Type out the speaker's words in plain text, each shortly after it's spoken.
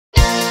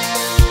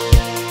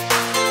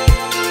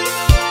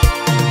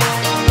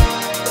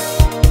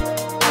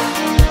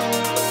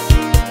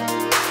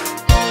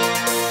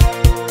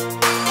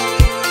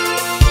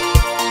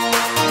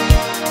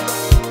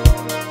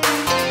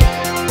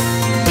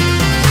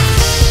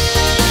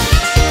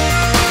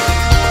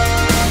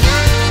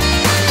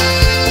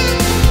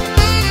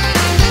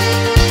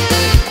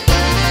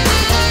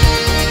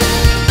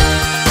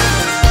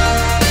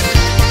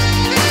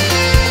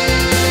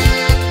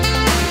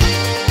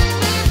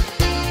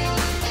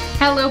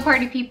Hello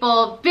party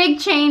people. Big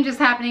change is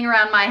happening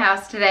around my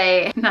house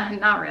today.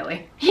 Not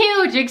really.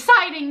 Huge,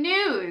 exciting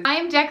news. I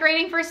am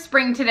decorating for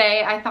spring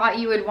today. I thought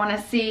you would want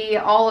to see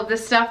all of the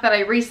stuff that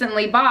I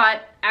recently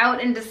bought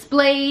out and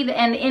displayed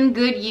and in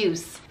good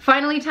use.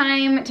 Finally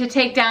time to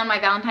take down my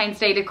Valentine's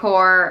Day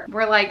decor.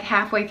 We're like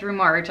halfway through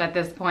March at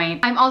this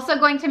point. I'm also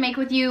going to make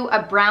with you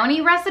a brownie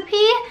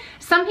recipe.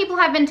 Some people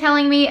have been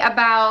telling me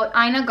about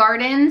Ina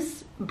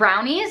Garten's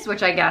brownies,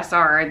 which I guess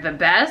are the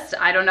best.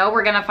 I don't know,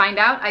 we're gonna find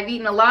out. I've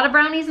eaten a lot of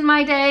brownies in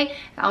my day.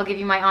 I'll give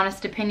you my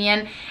honest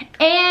opinion.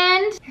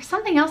 And there's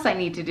something else I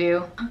need to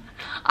do.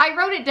 I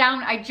wrote it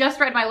down, I just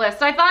read my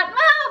list. I thought,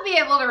 I'll be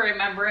able to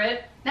remember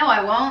it. No,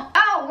 I won't.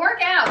 Oh,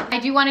 workout. I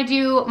do wanna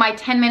do my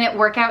 10-minute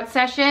workout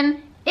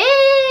session.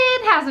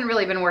 It hasn't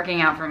really been working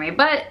out for me,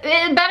 but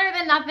better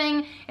than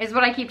nothing is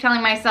what I keep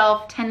telling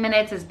myself. 10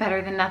 minutes is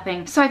better than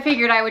nothing. So I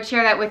figured I would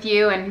share that with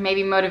you and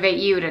maybe motivate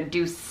you to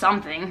do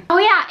something. Oh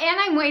yeah, and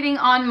I'm waiting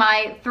on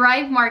my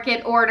Thrive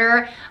Market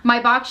order.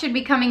 My box should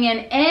be coming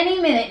in any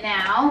minute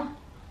now.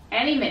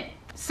 Any minute.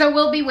 So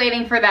we'll be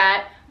waiting for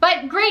that.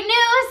 But great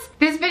news!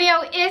 This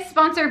video is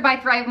sponsored by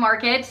Thrive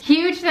Market.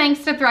 Huge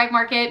thanks to Thrive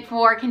Market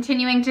for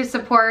continuing to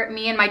support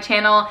me and my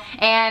channel.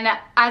 And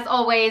as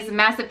always,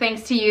 massive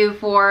thanks to you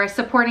for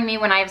supporting me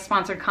when I have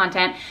sponsored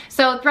content.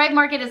 So Thrive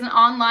Market is an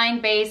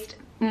online-based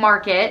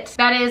market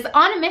that is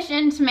on a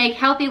mission to make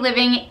healthy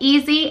living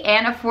easy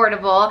and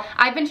affordable.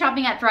 I've been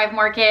shopping at Thrive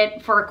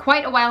Market for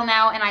quite a while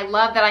now, and I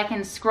love that I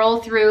can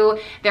scroll through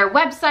their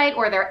website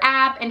or their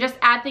app and just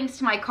add things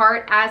to my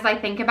cart as I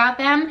think about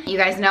them. You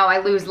guys know I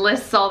lose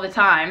lists all the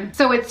time,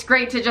 so it's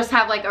great to just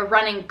have like a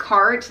running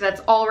cart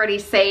that's already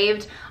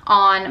saved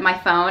on my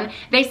phone.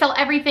 They sell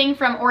everything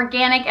from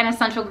organic and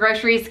essential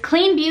groceries,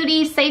 clean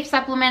beauty, safe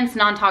supplements,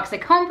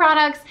 non-toxic home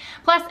products,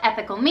 plus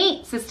ethical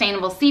meat,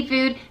 sustainable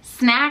seafood,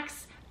 snacks,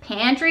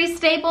 pantry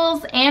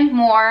staples, and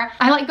more.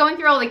 I like going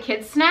through all the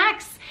kids'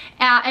 snacks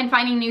and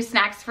finding new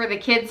snacks for the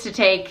kids to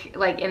take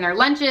like in their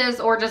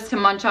lunches or just to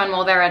munch on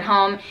while they're at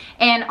home.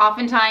 And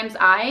oftentimes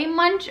I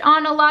munch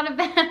on a lot of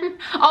them.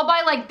 I'll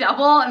buy like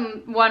double,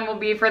 and one will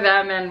be for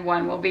them and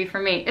one will be for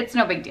me. It's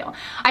no big deal.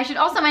 I should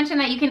also mention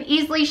that you can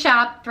easily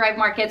shop Thrive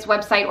Market's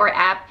website or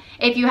app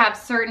if you have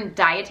certain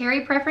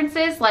dietary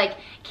preferences like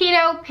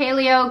keto,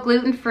 paleo,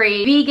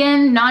 gluten-free,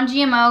 vegan,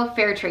 non-GMO,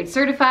 fair trade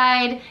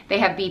certified. They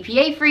have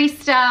BPA-free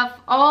stuff.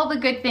 All the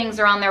good things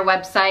are on their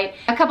website.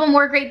 A couple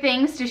more great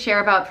things to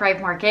share about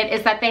Thrive Market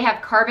is that they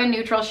have carbon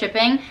neutral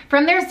shipping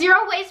from their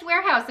zero waste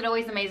warehouse. It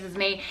always amazes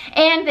me.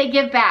 And they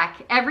give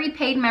back. Every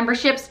paid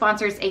membership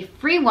sponsors a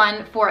free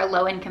one for a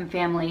low-income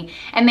family.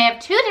 And they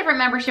have two different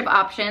membership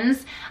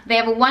options. They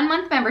have a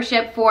 1-month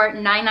membership for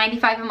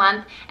 $9.95 a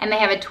month, and they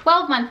have a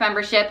 12-month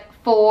membership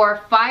for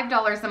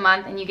 $5 a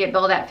month, and you get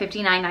billed at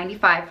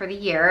 $59.95 for the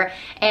year.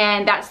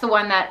 And that's the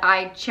one that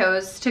I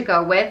chose to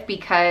go with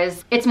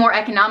because it's more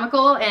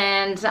economical,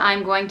 and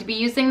I'm going to be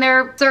using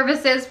their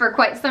services for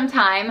quite some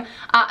time.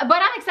 But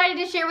I'm excited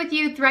to share with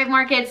you Thrive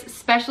Market's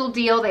special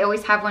deal. They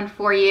always have one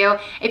for you.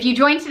 If you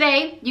join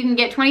today, you can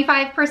get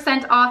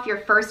 25% off your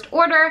first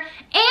order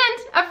and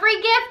a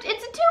free gift.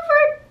 It's a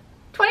two-for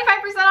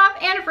 25% off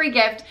and a free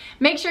gift.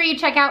 Make sure you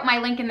check out my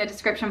link in the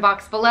description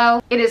box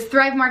below. It is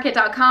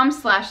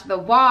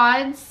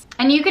thrivemarket.com/thewads.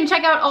 And you can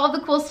check out all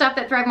the cool stuff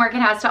that Thrive Market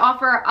has to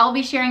offer. I'll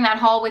be sharing that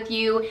haul with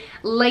you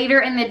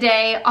later in the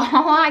day.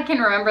 All I can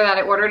remember that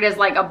I ordered is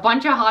like a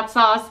bunch of hot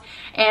sauce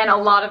and a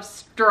lot of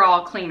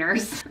straw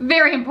cleaners.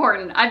 Very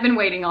important. I've been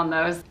waiting on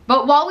those.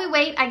 But while we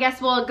wait, I guess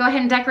we'll go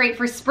ahead and decorate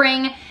for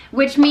spring,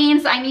 which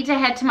means I need to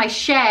head to my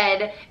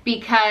shed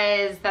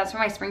because that's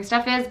where my spring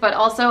stuff is. But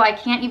also I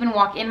can't even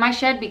walk in my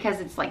shed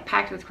because it's like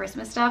packed with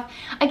Christmas stuff.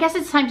 I guess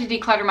it's time to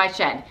declutter my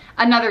shed.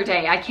 Another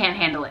day. I can't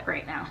handle it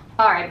right now.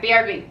 All right,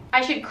 BRB.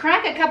 I should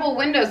crack a couple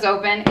windows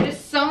open. It is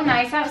so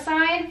nice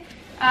outside.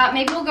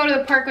 Maybe we'll go to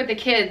the park with the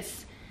kids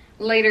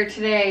later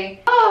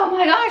today. Oh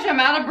my gosh, I'm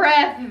out of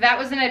breath. That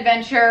was an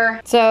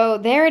adventure. So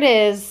there it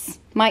is,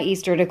 my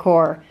Easter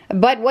decor.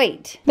 But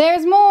wait,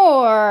 there's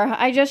more.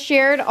 I just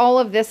shared all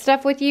of this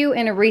stuff with you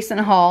in a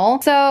recent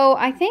haul. So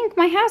I think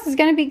my house is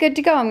gonna be good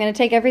to go. I'm gonna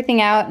take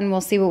everything out and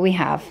we'll see what we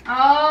have.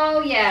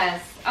 Oh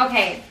yes,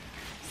 okay.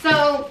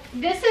 So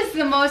this is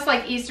the most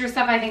like Easter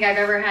stuff I think I've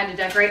ever had to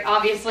decorate.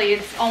 Obviously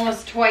it's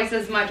almost twice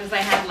as much as I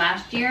had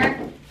last year.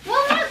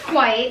 Well, not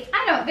quite.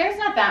 There's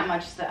not that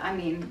much stuff. I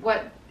mean,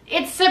 what?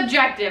 It's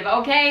subjective,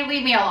 okay?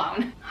 Leave me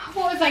alone.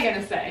 What was I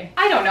gonna say?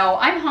 I don't know,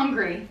 I'm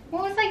hungry.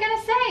 What was I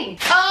gonna say?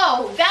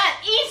 Oh,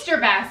 that Easter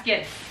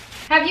basket.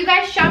 Have you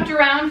guys shopped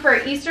around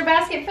for Easter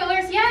basket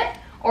fillers yet?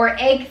 Or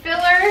egg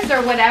fillers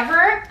or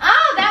whatever?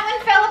 Oh, that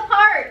one fell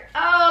apart.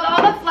 Oh,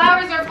 all the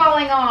flowers are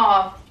falling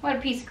off. What a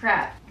piece of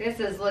crap.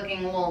 This is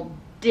looking a little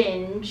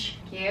dinge.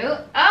 Cute.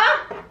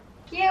 Ah,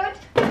 cute,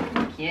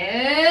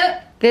 cute.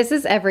 This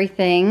is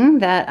everything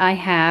that I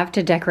have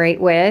to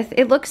decorate with.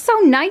 It looks so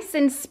nice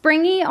and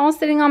springy, all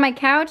sitting on my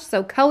couch,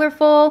 so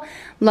colorful.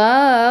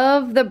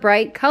 Love the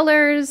bright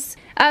colors.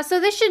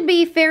 So this should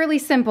be fairly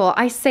simple.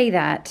 I say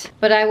that,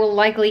 but I will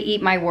likely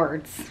eat my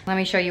words. Let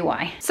me show you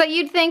why. So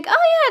you'd think, oh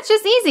yeah, it's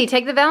just easy.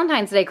 Take the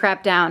Valentine's Day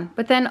crap down.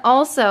 But then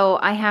also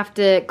I have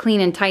to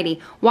clean and tidy.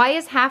 Why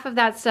is half of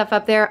that stuff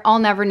up there? I'll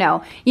never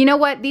know. You know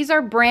what? These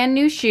are brand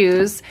new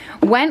shoes.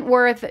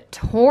 Wentworth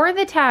tore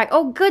the tag.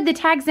 Oh good, the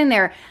tag's in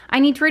there. I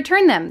need to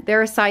return them.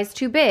 They're a size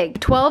too big.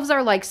 12s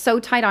are like so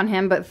tight on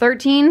him, but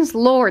 13s,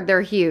 Lord,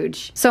 they're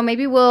huge. So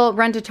maybe we'll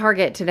run to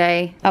Target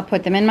today. I'll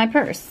put them in my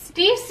purse.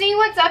 Do you see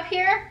what's up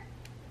here?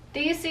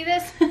 Do you see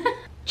this?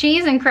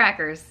 Cheese and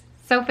crackers.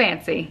 So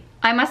fancy.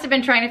 I must have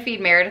been trying to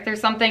feed Meredith or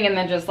something and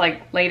then just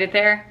like laid it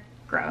there.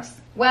 Gross.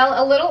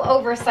 Well, a little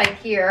oversight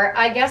here.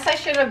 I guess I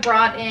should have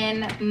brought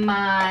in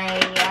my...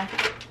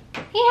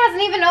 He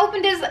hasn't even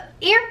opened his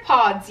ear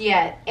pods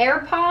yet.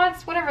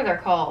 AirPods? Whatever they're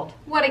called.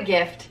 What a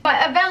gift.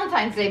 But a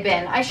Valentine's Day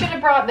bin. I should have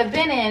brought the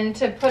bin in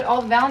to put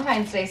all the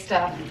Valentine's Day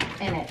stuff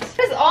in it. What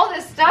is all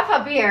this stuff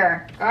up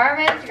here?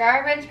 Garbage,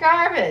 garbage,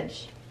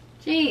 garbage.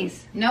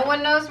 Jeez, no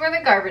one knows where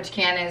the garbage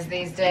can is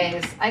these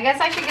days. I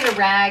guess I should get a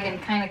rag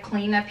and kind of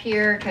clean up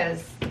here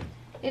because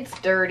it's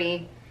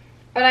dirty.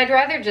 But I'd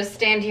rather just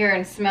stand here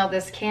and smell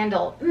this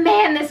candle.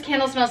 Man, this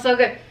candle smells so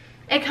good.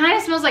 It kind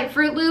of smells like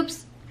Fruit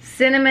Loops,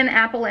 cinnamon,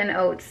 apple, and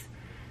oats.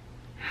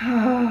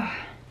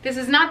 This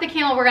is not the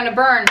candle we're gonna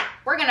burn.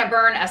 We're gonna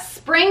burn a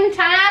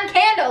springtime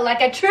candle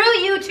like a true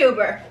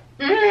YouTuber.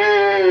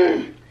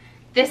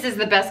 This is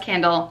the best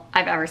candle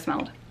I've ever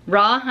smelled.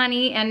 Raw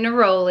honey and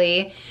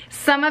neroli.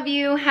 Some of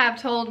you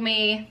have told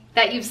me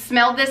that you've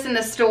smelled this in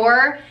the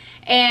store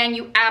and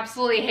you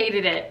absolutely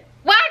hated it.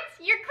 What?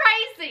 You're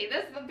crazy.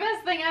 This is the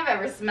best thing I've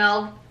ever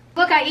smelled.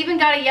 Look, I even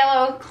got a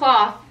yellow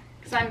cloth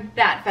because I'm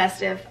that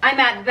festive. I'm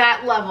at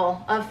that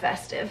level of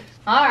festive.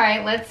 All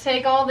right, let's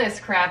take all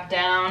this crap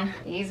down.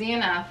 Easy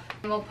enough.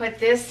 We'll put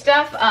this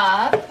stuff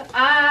up.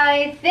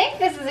 I think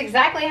this is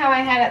exactly how I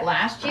had it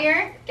last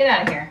year. Get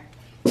out of here.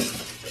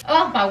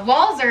 Oh, my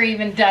walls are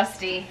even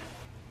dusty.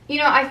 You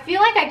know, I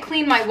feel like I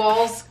clean my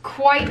walls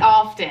quite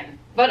often,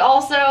 but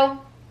also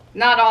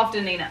not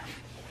often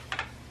enough.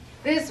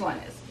 This one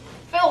is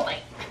filthy.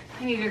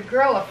 I need to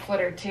grow a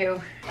foot or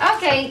two.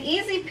 Okay,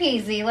 easy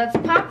peasy. Let's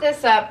pop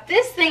this up.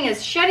 This thing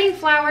is shedding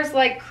flowers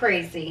like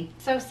crazy.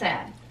 So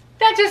sad.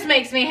 That just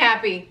makes me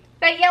happy.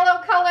 That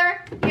yellow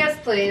color? Yes,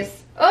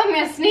 please. Oh, I'm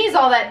gonna sneeze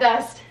all that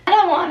dust. I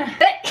don't wanna.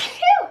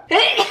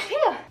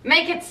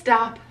 Make it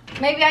stop.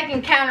 Maybe I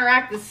can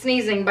counteract the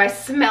sneezing by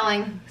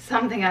smelling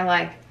something I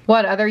like.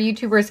 What, other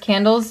YouTubers'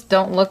 candles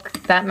don't look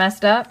that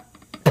messed up?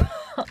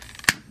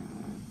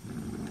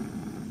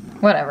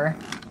 Whatever.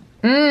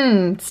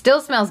 Still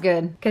smells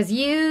good. 'Cause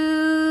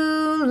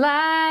you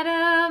light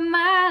up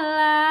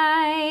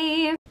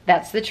my life.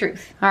 That's the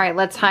truth. All right,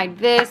 let's hide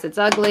this. It's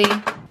ugly.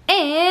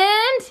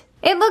 And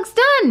it looks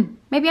done.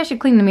 Maybe I should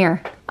clean the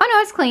mirror. Oh no,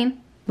 it's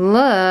clean.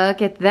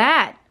 Look at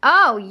that.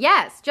 Oh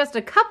yes, just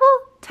a couple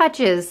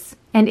touches.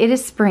 And it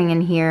is spring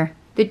in here.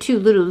 The two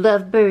little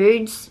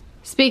lovebirds.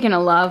 Speaking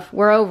of love,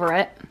 we're over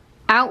it.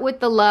 Out with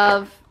the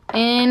love,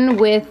 in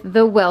with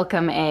the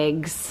welcome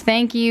eggs.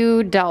 Thank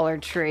you, Dollar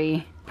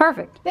Tree.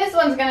 Perfect. This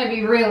one's gonna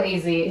be real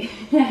easy.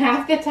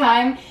 Half the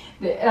time,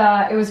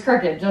 it was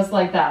crooked, just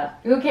like that.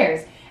 Who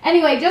cares?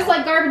 Anyway, just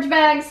like garbage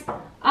bags,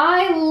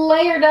 I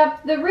layered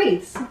up the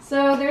wreaths.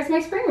 So there's my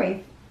spring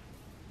wreath.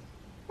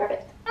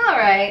 Perfect. All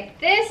right,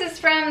 this is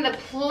from the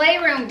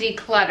Playroom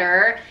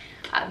Declutter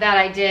that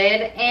I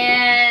did,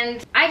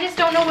 and I just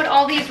don't know what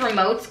all these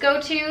remotes go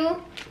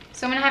to.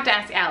 So I'm gonna have to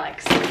ask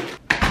Alex.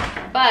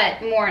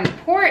 But more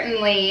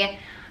importantly,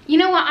 you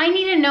know what? I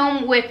need a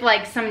gnome with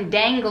like some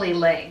dangly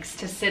legs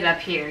to sit up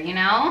here, you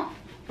know?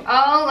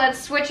 Oh,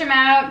 let's switch them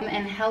out.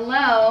 And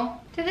hello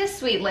to this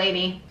sweet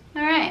lady.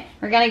 All right,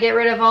 we're gonna get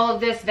rid of all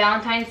of this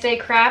Valentine's Day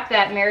crap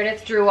that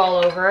Meredith drew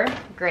all over.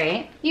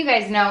 Great. You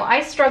guys know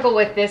I struggle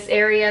with this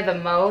area the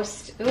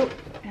most. Ooh,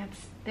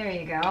 there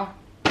you go.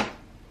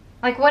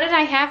 Like, what did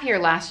I have here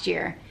last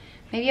year?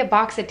 Maybe a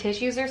box of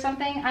tissues or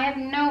something? I have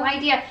no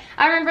idea.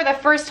 I remember the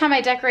first time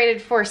I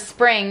decorated for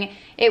spring,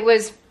 it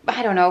was,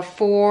 I don't know,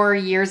 4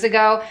 years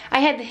ago. I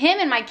had him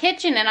in my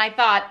kitchen and I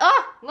thought,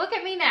 oh, look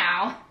at me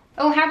now.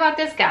 Oh, how about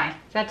this guy?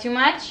 Is that too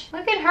much?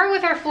 Look at her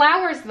with her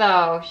flowers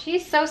though.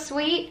 She's so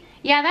sweet.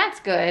 Yeah, that's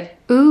good.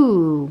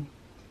 Ooh.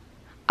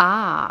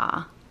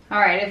 Ah. All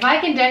right, if I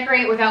can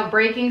decorate without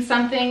breaking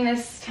something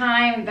this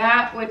time,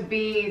 that would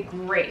be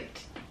great.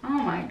 Oh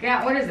my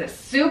God, what is this,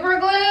 super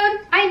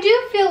glued? I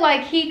do feel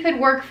like he could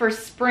work for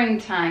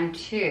springtime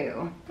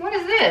too. What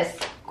is this?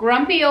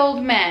 Grumpy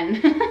old men.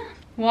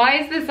 Why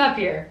is this up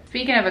here?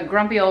 Speaking of a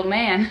grumpy old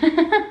man.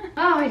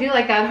 Oh, I do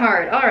like that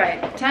heart. All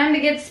right, time to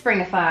get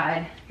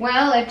springified.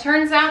 Well, it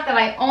turns out that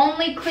I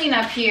only clean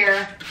up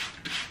here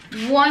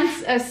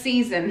once a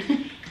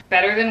season.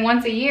 Better than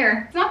once a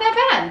year. It's not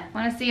that bad.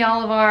 Wanna see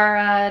all of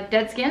our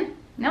dead skin?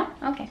 No?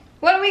 Okay.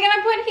 What are we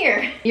gonna put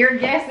here? Your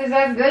guess is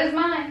as good as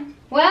mine.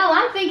 Well,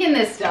 I'm thinking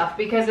this stuff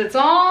because it's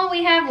all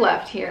we have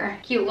left here.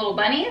 Cute little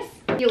bunnies,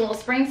 cute little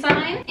spring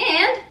sign,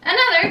 and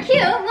another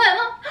cute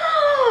little,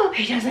 oh,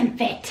 he doesn't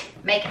fit.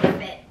 Make him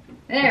fit.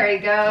 There he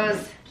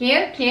goes.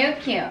 Cute, cute,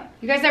 cute.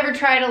 You guys ever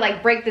try to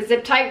like break the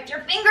zip tie with your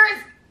fingers?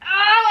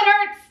 Oh, it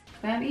hurts.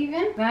 Is that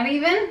even? Is that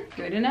even?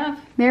 Good enough.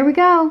 There we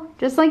go,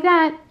 just like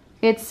that.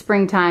 It's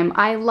springtime.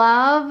 I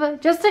love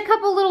just a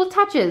couple little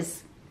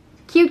touches.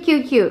 Cute,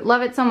 cute, cute.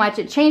 Love it so much.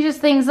 It changes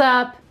things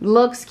up,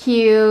 looks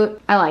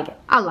cute. I like it.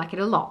 I like it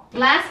a lot.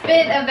 Last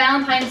bit of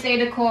Valentine's Day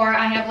decor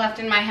I have left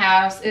in my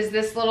house is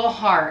this little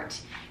heart.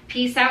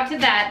 Peace out to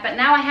that, but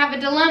now I have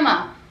a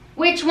dilemma.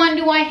 Which one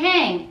do I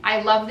hang?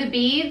 I love the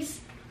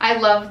beads. I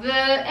love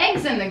the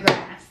eggs in the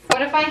grass.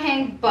 What if I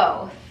hang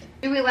both?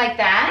 Do we like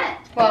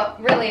that? Well,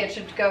 really it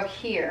should go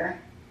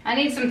here. I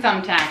need some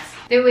thumbtacks.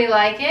 Do we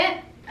like it?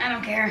 I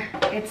don't care.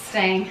 It's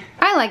staying.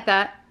 I like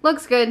that.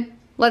 Looks good.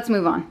 Let's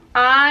move on.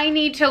 I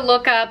need to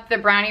look up the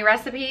brownie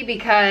recipe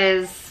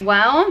because,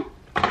 well,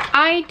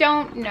 I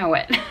don't know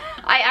it.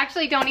 I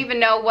actually don't even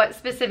know what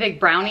specific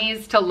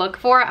brownies to look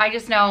for. I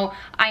just know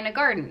Ina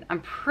Garten.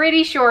 I'm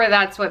pretty sure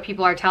that's what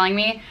people are telling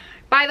me.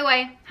 By the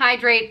way,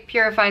 hydrate,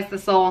 purifies the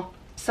soul.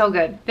 So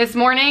good. This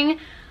morning,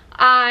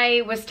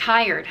 I was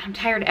tired. I'm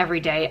tired every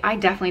day. I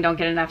definitely don't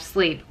get enough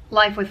sleep.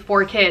 Life with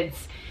 4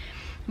 kids.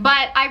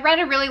 But I read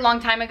a really long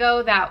time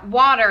ago that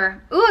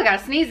water, ooh, I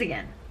gotta sneeze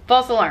again.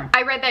 False alarm.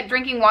 I read that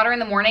drinking water in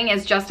the morning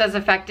is just as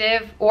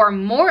effective or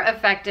more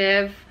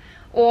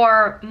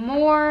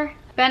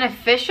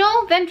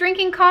beneficial than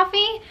drinking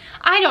coffee.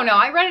 I don't know.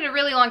 I read it a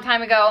really long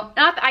time ago.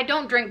 Not that I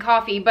don't drink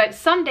coffee, but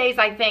some days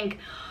I think,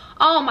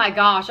 oh my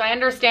gosh, I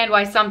understand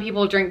why some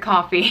people drink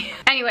coffee.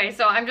 Anyway,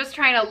 so I'm just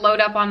trying to load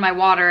up on my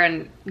water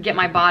and get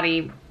my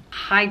body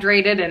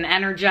hydrated and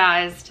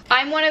energized.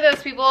 I'm one of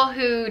those people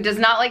who does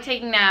not like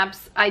taking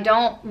naps. I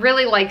don't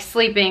really like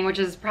sleeping, which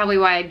is probably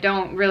why I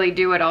don't really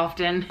do it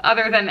often,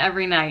 other than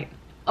every night.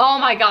 Oh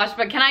my gosh,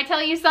 but can I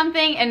tell you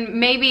something? And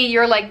maybe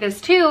you're like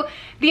this too.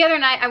 The other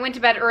night I went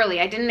to bed early.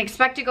 I didn't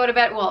expect to go to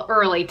bed, well,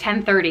 early,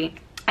 10:30.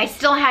 I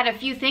still had a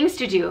few things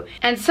to do.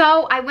 And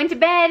so I went to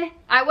bed.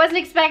 I wasn't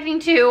expecting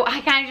to.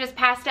 I kind of just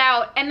passed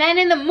out. And then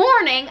in the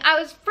morning, I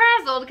was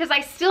frazzled because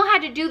I still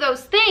had to do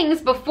those things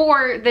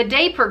before the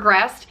day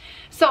progressed.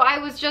 So I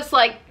was just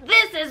like,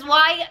 this is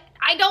why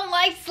I don't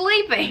like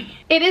sleeping.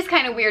 It is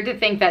kind of weird to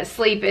think that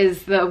sleep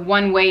is the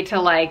one way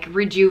to like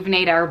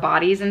rejuvenate our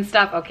bodies and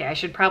stuff. Okay, I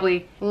should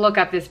probably look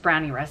up this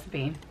brownie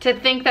recipe. To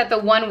think that the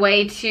one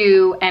way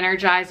to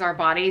energize our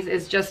bodies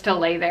is just to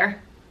lay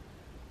there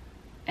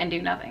and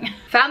do nothing.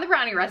 Found the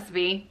brownie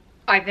recipe,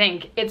 I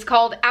think. It's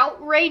called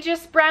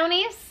Outrageous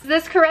Brownies. Is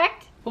this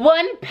correct?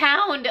 1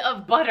 pound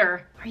of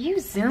butter. Are you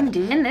zoomed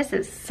in? This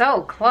is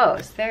so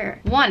close.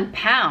 There. 1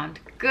 pound.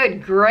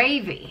 Good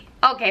gravy.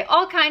 Okay,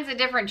 all kinds of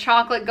different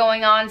chocolate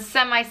going on.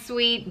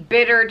 Semi-sweet,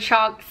 bitter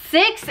chocolate.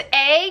 6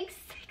 eggs.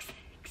 6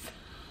 eggs.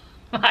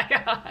 Oh my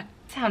God.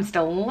 Sounds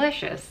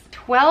delicious.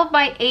 12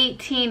 by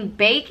 18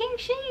 baking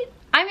sheet?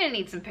 I'm gonna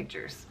need some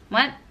pictures.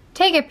 What?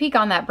 Take a peek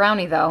on that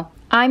brownie though.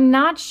 I'm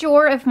not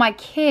sure if my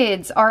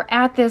kids are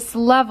at this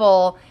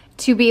level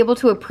to be able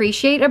to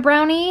appreciate a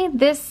brownie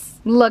this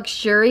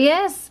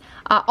luxurious.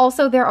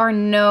 Also, there are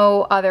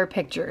no other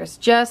pictures,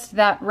 just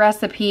that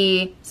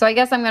recipe. So I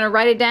guess I'm gonna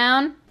write it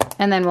down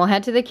and then we'll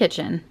head to the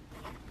kitchen.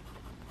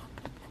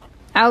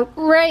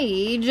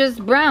 Outrageous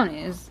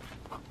brownies.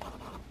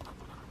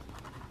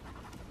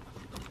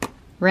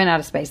 Ran out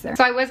of space there.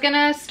 So I was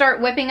gonna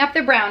start whipping up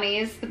the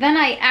brownies, but then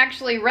I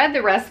actually read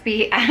the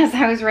recipe as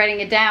I was writing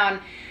it down.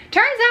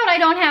 Turns out I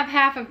don't have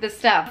half of the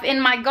stuff. In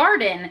my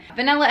garden,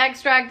 vanilla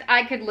extract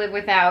I could live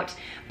without,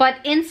 but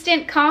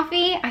instant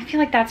coffee, I feel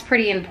like that's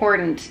pretty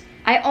important.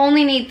 I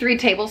only need 3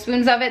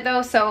 tablespoons of it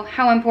though, so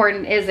how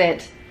important is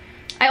it?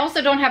 I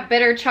also don't have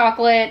bitter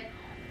chocolate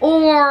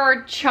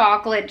or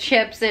chocolate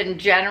chips in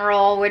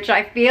general, which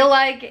I feel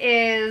like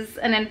is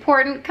an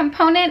important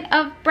component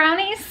of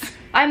brownies.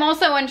 I'm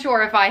also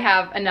unsure if I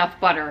have enough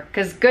butter,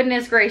 because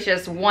goodness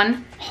gracious,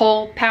 1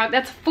 whole pound,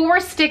 that's 4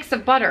 sticks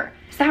of butter.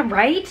 Is that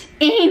right?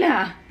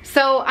 Ina!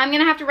 So I'm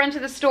gonna have to run to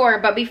the store,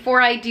 but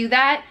before I do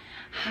that,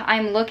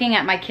 I'm looking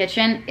at my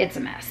kitchen. It's a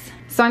mess.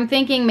 So I'm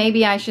thinking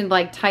maybe I should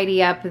like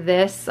tidy up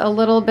this a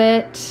little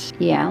bit.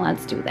 Yeah,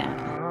 let's do that.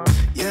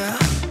 Yeah,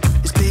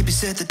 his baby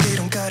said that they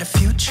don't got a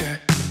future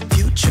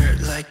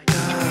like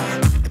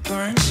it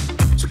burns.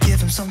 So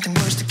give him something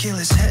worse to kill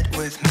his head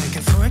with, make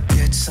him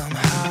forget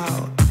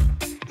somehow.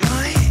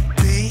 Might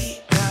be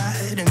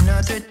that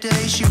another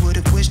day she would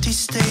have wished he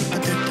stayed,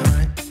 but they're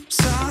done.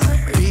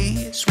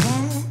 Sorry's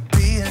won't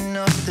be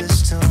enough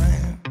this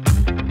time.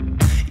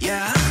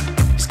 Yeah,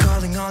 he's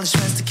calling all his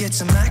friends to get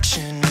some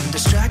action and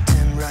distract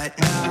him right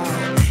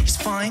now. He's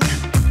fine,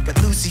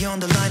 got Lucy on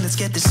the line, let's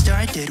get this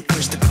started.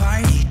 Where's the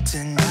party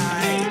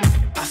tonight?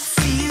 I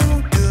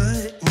feel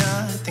good,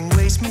 nothing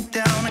weighs me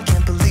down. I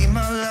can't believe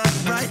my luck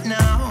right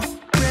now.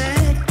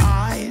 Red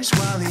eyes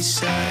while he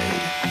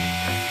said,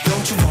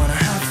 don't you wanna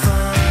have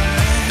fun?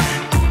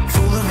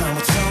 Fool around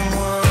with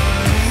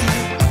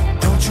someone.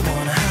 Don't you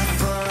wanna have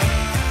fun?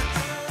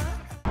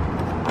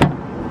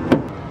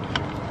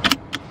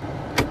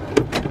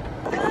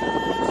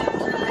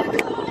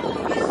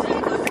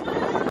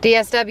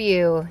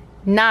 DSW,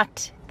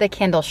 not the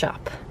candle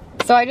shop.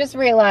 So I just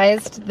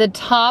realized the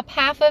top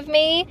half of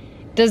me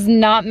does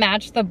not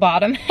match the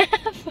bottom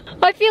half.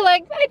 I feel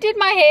like I did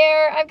my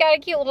hair, I've got a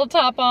cute little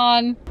top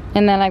on.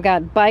 And then I've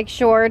got bike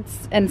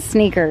shorts and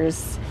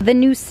sneakers. The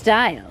new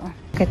style.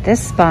 Look at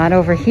this spot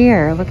over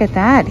here. Look at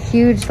that,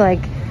 huge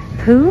like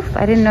poof.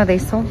 I didn't know they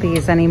sold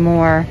these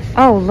anymore.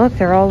 Oh look,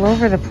 they're all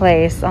over the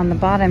place on the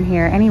bottom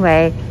here.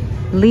 Anyway,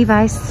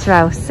 Levi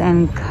Strauss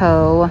 &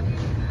 Co.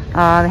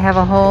 They have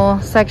a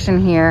whole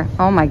section here.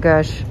 Oh my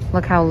gosh,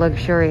 look how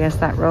luxurious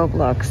that robe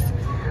looks.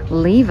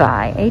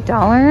 Levi,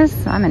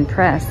 $8? I'm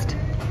impressed.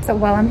 So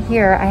while I'm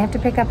here, I have to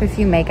pick up a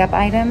few makeup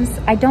items.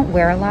 I don't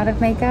wear a lot of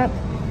makeup,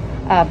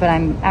 but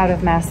I'm out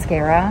of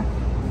mascara,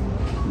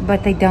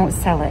 but they don't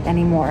sell it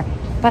anymore.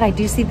 But I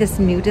do see this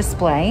new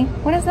display.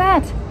 What is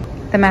that?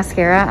 The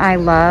mascara I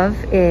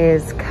love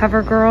is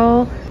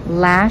CoverGirl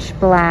Lash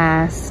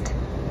Blast.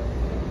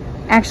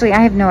 Actually,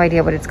 I have no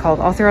idea what it's called.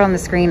 I'll throw it on the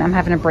screen. I'm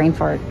having a brain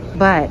fart.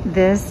 But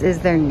this is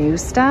their new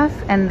stuff,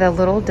 and the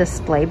little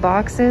display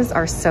boxes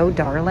are so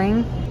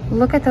darling.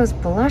 Look at those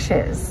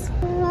blushes.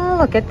 Oh,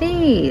 look at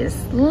these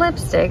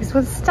lipsticks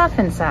with stuff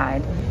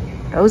inside.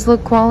 Those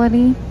look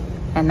quality,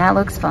 and that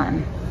looks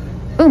fun.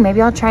 Ooh,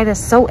 maybe I'll try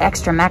this So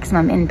Extra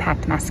Maximum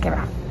Impact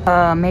Mascara.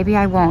 Maybe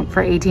I won't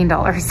for $18.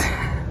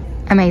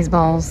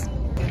 Amazeballs.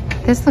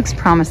 This looks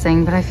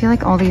promising, but I feel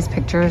like all these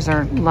pictures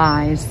are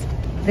lies.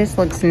 This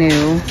looks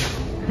new.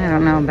 I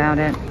don't know about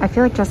it. I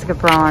feel like Jessica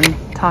Braun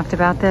talked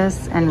about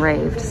this and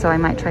raved, so I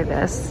might try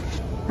this.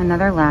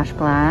 Another Lash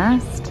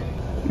Blast.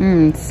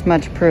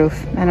 Smudge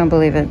proof. I don't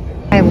believe it.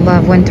 I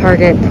love when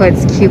Target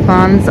puts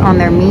coupons on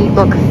their meat.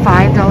 Look,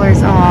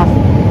 $5 off.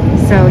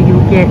 So you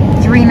get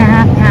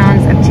 3.5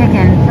 pounds of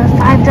chicken for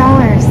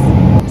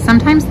 $5.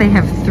 Sometimes they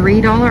have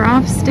 $3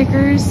 off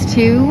stickers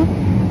too,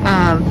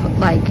 of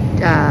like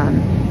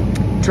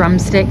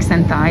drumsticks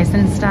and thighs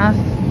and stuff.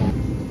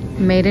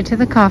 Made it to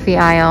the coffee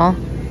aisle.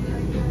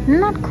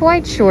 Not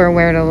quite sure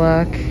where to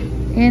look.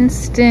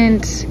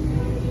 Instant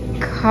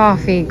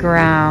coffee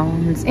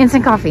grounds.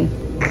 Instant coffee.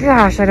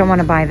 Gosh, I don't want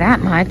to buy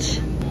that much.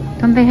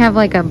 Don't they have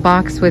like a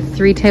box with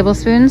 3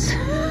 tablespoons?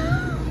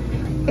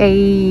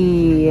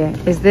 Hey,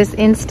 is this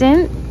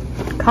instant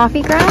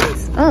coffee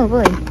grounds? Oh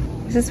boy.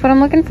 Is this what I'm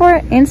looking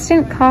for?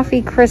 Instant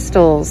coffee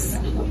crystals.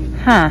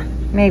 Huh,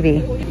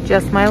 maybe.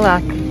 Just my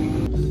luck.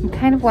 I'm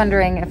kind of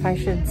wondering if I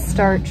should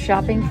start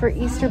shopping for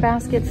Easter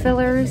basket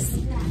fillers.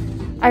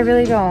 I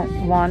really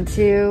don't want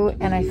to,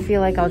 and I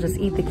feel like I'll just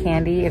eat the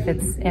candy if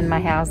it's in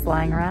my house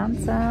lying around,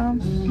 so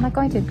I'm not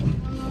going to.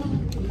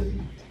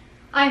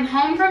 I'm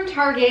home from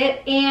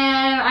Target,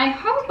 and I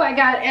hope I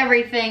got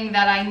everything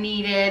that I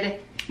needed,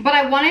 but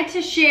I wanted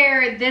to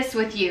share this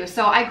with you.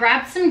 So I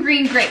grabbed some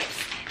green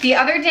grapes. The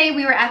other day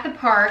we were at the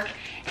park,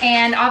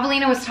 and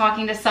Avelina was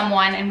talking to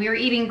someone, and we were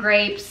eating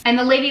grapes, and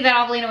the lady that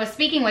Avelina was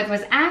speaking with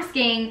was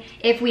asking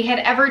if we had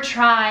ever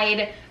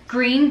tried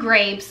green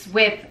grapes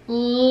with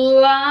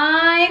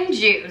lime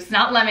juice,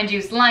 not lemon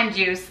juice, lime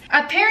juice.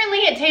 Apparently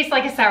it tastes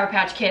like a Sour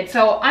Patch Kid,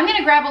 so I'm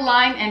gonna grab a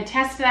lime and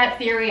test that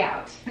theory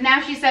out. Now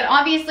she said,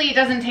 obviously it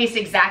doesn't taste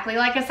exactly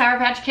like a Sour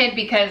Patch Kid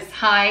because,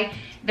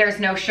 there's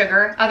no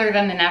sugar other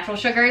than the natural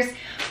sugars.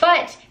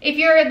 But if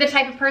you're the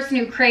type of person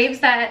who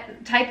craves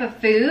that type of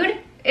food,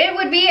 it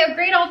would be a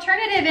great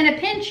alternative in a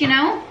pinch, you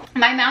know?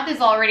 My mouth is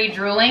already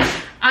drooling.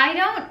 I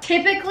don't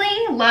typically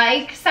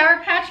like Sour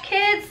Patch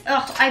Kids.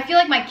 Ugh, I feel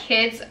like my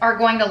kids are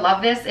going to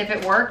love this if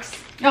it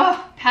works.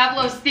 Oh,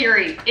 Pavlov's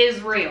theory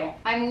is real.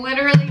 I'm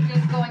literally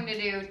just going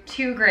to do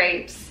 2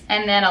 grapes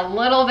and then a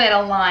little bit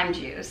of lime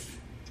juice.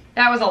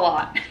 That was a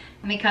lot.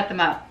 Let me cut them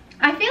up.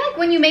 I feel like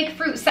when you make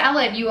fruit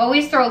salad, you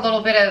always throw a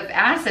little bit of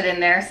acid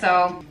in there,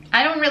 so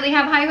I don't really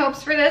have high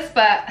hopes for this,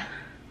 but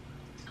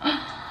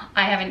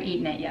I haven't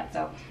eaten it yet,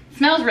 so it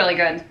smells really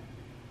good.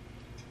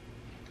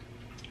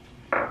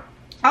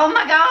 Oh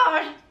my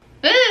gosh!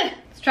 Ugh.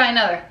 Let's try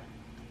another.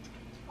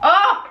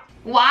 Oh,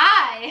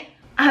 why?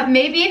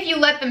 Maybe if you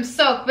let them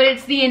soak, but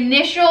it's the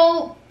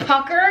initial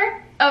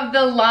pucker of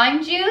the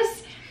lime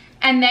juice,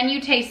 and then you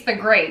taste the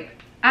grape.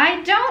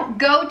 I don't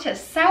go to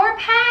Sour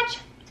Patch.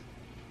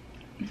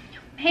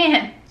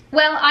 Man,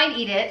 well, I'd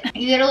eat it.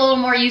 You get a little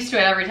more used to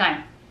it every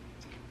time.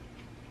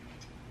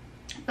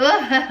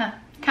 Ugh.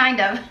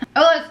 Kind of.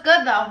 Oh, it's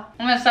good though.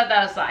 I'm gonna set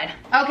that aside.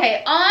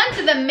 Okay, on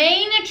to the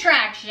main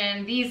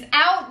attraction, these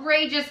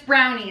outrageous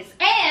brownies.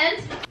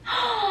 And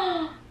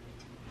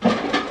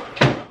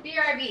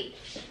BRB.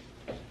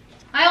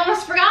 I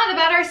almost forgot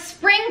about our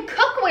spring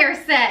cookware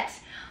set.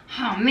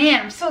 Oh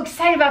man, I'm so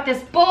excited about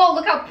this bowl.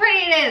 Look how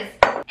pretty it is.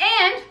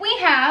 And we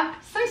have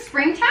some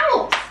spring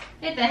towels.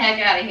 Get the heck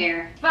out of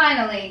here.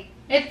 Finally,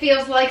 it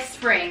feels like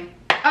spring.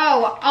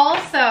 Oh,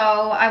 also,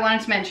 I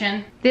wanted to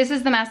mention, this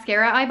is the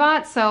mascara I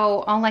bought,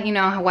 so I'll let you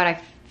know what I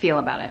feel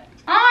about it.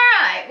 All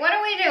right, what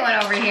are we doing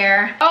over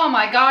here? Oh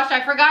my gosh,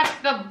 I forgot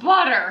the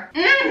butter.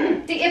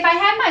 See, if I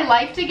had my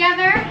life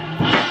together.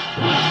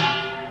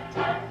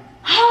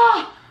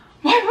 Oh,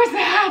 what was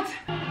that?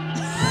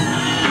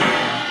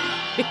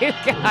 You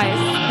guys.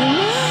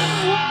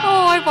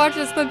 Oh, I've watched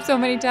this clip so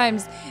many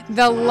times.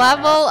 The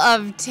level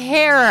of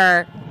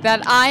terror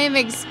that I am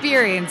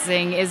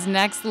experiencing is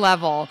next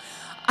level.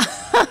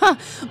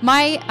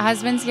 My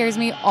husband scares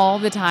me all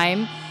the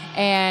time,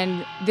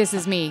 and this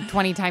is me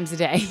 20 times a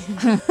day.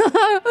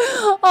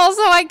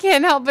 Also, I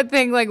can't help but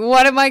think, like,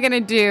 what am I going to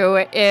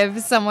do if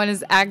someone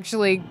is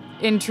actually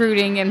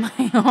intruding in my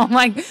home?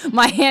 Like,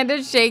 my hand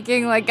is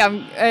shaking, like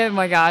oh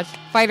my gosh,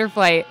 fight or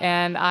flight,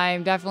 and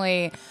I'm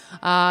definitely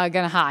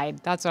gonna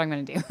hide. That's what I'm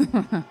gonna do.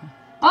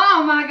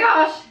 Oh my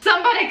gosh,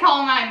 somebody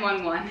call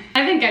 911.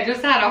 I think I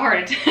just had a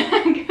heart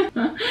attack.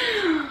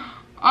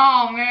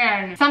 Oh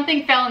man,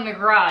 something fell in the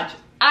garage.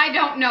 I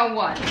don't know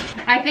what.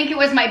 I think it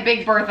was my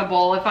Big Bertha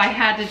bowl, if I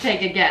had to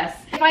take a guess.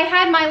 If I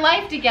had my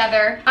life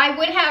together, I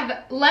would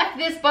have left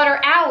this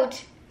butter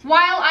out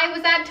while I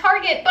was at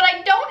Target, but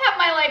I don't have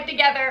my life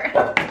together.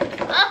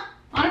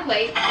 On a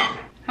plate.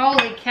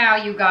 Holy cow,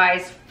 you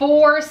guys.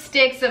 4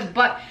 sticks of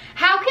butter.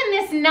 How can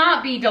this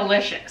not be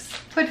delicious?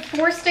 Put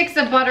 4 sticks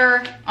of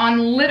butter on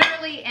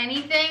literally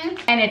anything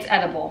and it's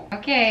edible.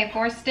 Okay,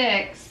 4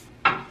 sticks.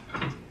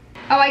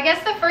 Oh, I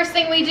guess the first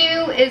thing we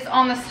do is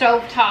on the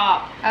stove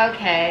top.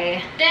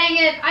 Okay. Dang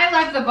it, I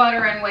left the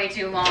butter in way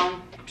too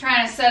long. I'm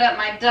trying to set up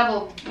my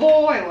double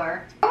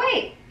boiler. Oh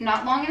wait,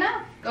 not long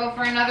enough. Go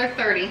for another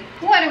 30.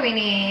 What do we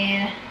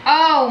need?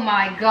 Oh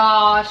my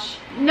gosh.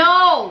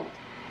 No.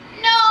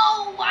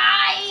 No,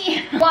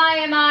 why? Why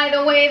am I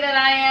the way that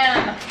I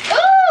am?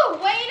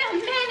 Ooh, wait a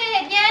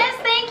minute. Yes,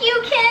 thank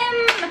you,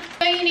 Kim.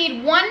 So you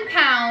need 1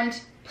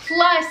 pound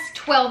plus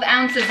 12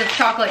 ounces of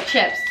chocolate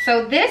chips.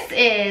 So this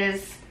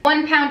is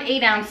 1 pound,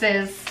 8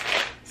 ounces.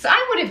 So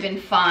I would have been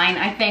fine,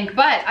 I think,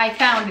 but I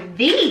found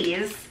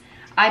these.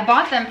 I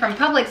bought them from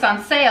Publix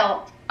on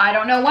sale. I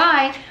don't know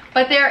why,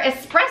 but they're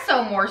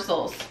espresso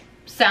morsels.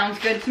 Sounds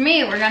good to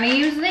me. We're gonna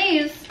use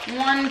these.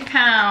 1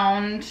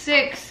 pound,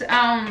 6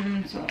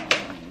 ounces.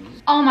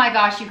 Oh my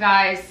gosh, you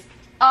guys.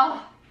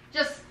 Oh,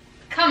 just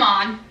come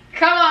on.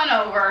 Come on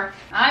over.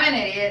 I'm an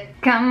idiot.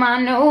 Come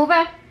on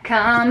over.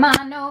 Come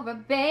on over,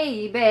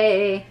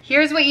 baby.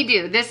 Here's what you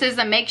do. This is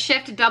a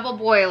makeshift double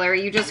boiler.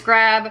 You just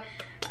grab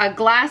a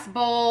glass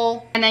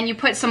bowl and then you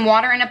put some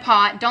water in a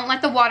pot. Don't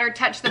let the water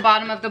touch the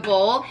bottom of the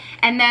bowl,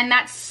 and then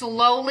that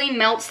slowly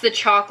melts the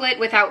chocolate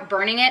without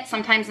burning it.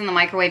 Sometimes in the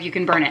microwave you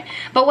can burn it.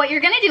 But what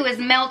you're gonna do is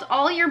melt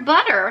all your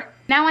butter.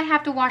 Now I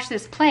have to wash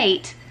this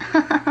plate.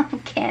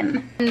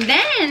 Kim. And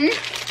then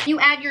you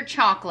add your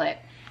chocolate.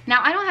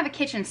 Now I don't have a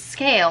kitchen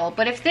scale,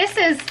 but if this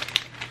is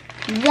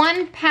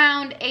 1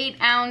 pound,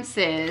 8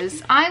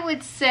 ounces, I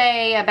would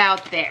say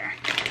about there.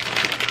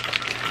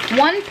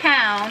 1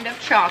 pound of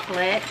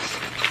chocolate.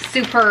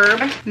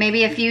 Superb.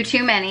 Maybe a few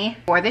too many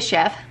for the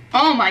chef.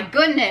 Oh my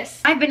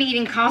goodness. I've been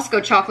eating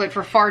Costco chocolate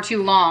for far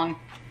too long.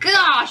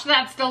 Gosh,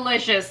 that's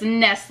delicious.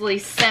 Nestle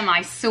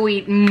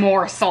semi-sweet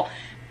morsel.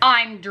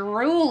 I'm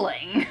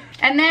drooling.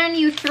 And then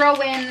you throw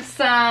in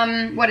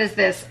some, what is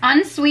this?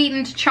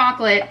 Unsweetened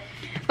chocolate,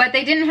 but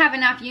they didn't have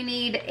enough. You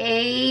need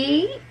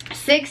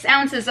 6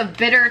 ounces of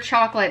bitter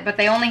chocolate, but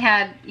they only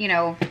had, you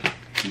know,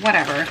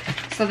 whatever.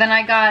 So then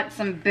I got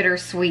some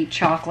bittersweet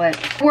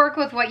chocolate. Work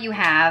with what you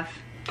have.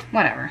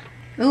 Whatever.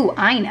 Ooh,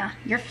 Ina,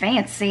 you're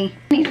fancy.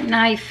 I need a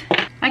knife.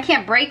 I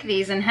can't break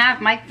these in half.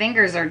 My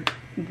fingers are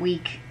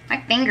weak. My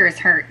fingers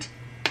hurt.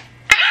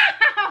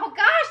 Ow,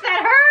 gosh,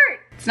 that hurt.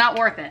 It's not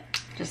worth it.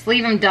 Just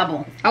leave them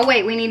double. Oh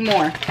wait, we need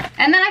more.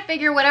 And then I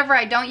figure whatever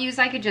I don't use,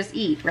 I could just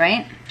eat,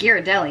 right?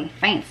 Ghirardelli,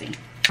 fancy.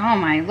 Oh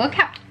my, look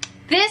how,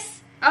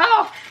 this,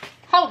 oh,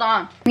 hold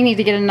on. We need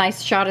to get a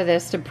nice shot of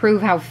this to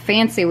prove how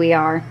fancy we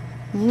are.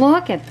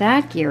 Look at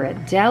that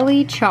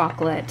Ghirardelli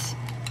chocolate.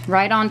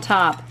 Right on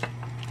top.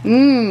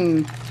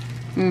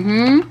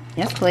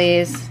 Yes,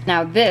 please.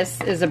 Now this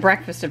is a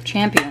breakfast of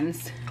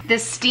champions. The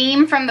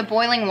steam from the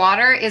boiling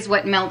water is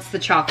what melts the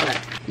chocolate.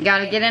 You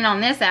gotta get in on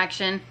this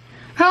action.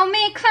 Hold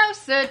me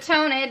closer,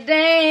 Tony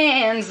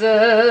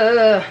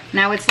Danza.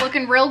 Now it's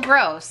looking real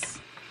gross.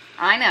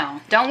 I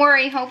know. Don't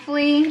worry,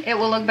 hopefully it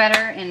will look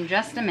better in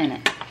just a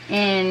minute.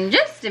 In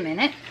just a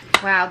minute.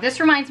 Wow,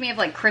 this reminds me of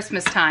like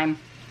Christmas time.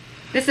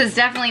 This is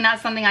definitely not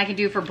something I can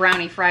do for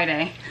Brownie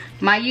Friday.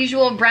 My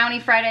usual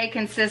Brownie Friday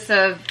consists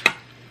of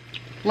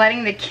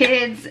letting the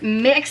kids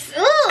mix,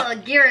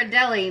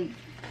 Ghirardelli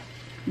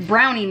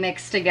brownie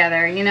mix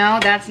together, you know?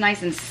 That's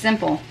nice and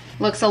simple.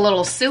 Looks a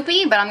little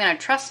soupy, but I'm gonna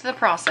trust the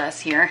process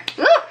here.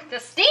 Ooh, the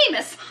steam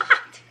is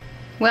hot.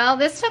 Well,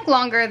 this took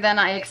longer than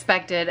I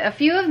expected. A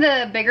few of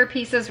the bigger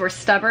pieces were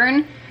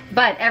stubborn,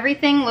 but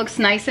everything looks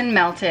nice and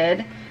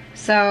melted.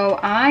 So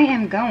I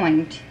am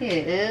going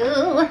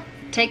to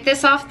take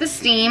this off the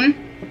steam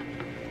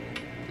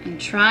and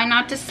try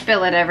not to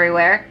spill it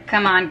everywhere.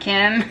 Come on,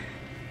 Kim.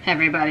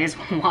 Everybody's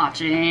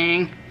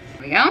watching. Here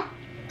we go.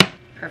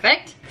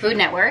 Perfect. Food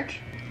Network.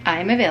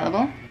 I'm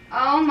available.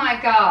 Oh my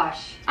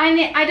gosh.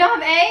 I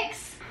don't have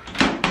eggs?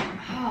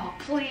 Oh,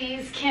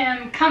 please,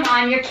 Kim. Come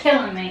on, you're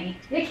killing me.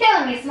 You're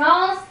killing me,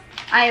 Smalls.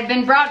 I have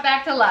been brought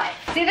back to life.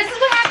 See, this is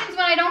what happens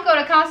when I don't go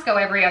to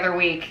Costco every other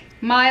week.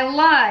 My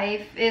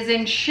life is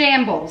in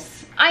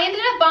shambles. I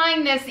ended up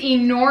buying this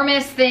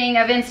enormous thing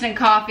of instant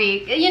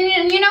coffee.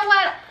 You know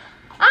what?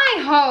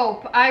 I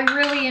hope I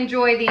really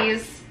enjoy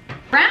these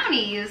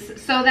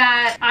brownies so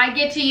that I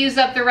get to use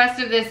up the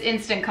rest of this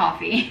instant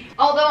coffee.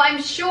 Although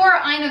I'm sure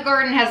Ina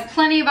Garten has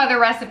plenty of other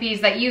recipes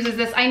that uses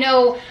this. I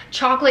know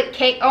chocolate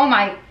cake, oh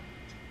my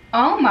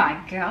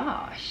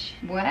gosh.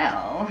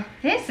 Well,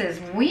 this is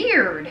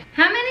weird.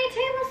 How many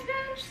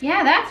tablespoons?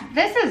 Yeah,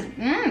 this is,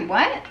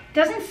 what?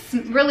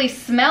 Doesn't really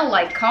smell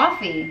like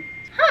coffee.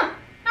 Huh.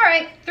 All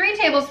right, 3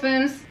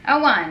 tablespoons, a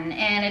 1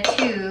 and a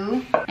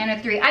 2 and a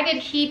 3. I did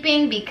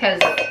heaping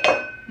because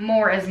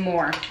more is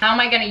more. How am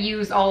I gonna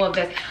use all of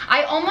this?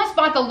 I almost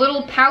bought the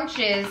little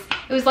pouches.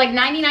 It was like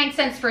 99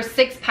 cents for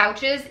 6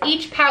 pouches.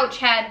 Each pouch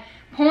had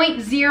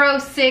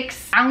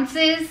 0.06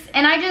 ounces,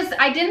 and I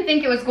didn't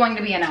think it was going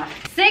to be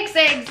enough. 6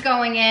 eggs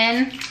going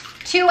in,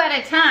 2 at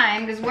a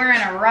time because we're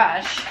in a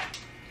rush.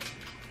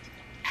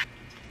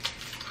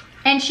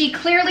 And she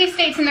clearly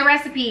states in the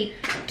recipe,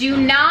 do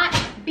not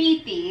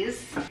beat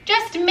these,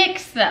 just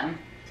mix them.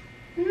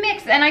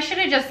 Mix, and I should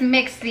have just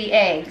mixed the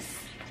eggs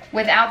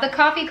without the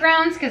coffee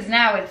grounds because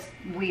now it's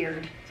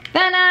weird.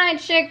 The night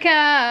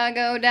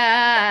Chicago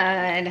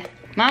died.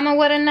 Mama,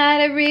 what a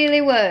night it really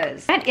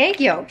was. That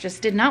egg yolk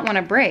just did not want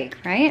to break,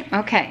 right?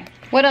 Okay,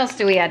 what else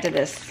do we add to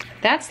this?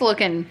 That's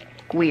looking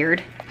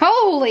weird.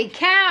 Holy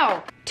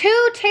cow!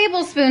 2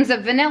 tablespoons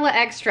of vanilla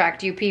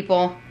extract, you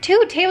people.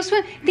 2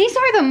 tablespoons? These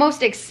are the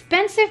most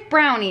expensive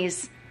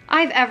brownies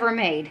I've ever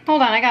made.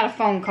 Hold on, I got a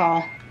phone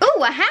call.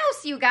 Ooh, a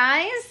house, you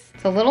guys.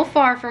 It's a little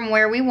far from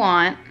where we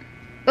want.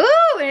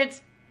 Ooh,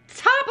 it's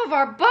top of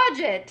our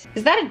budget.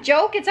 Is that a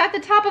joke? It's at the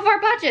top of our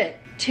budget.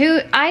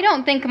 2, I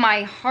don't think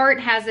my heart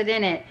has it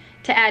in it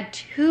to add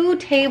 2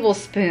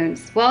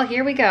 tablespoons. Well,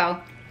 here we go.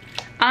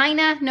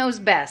 Ina knows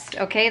best,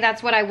 okay?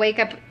 That's what I wake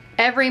up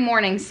every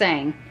morning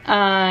saying.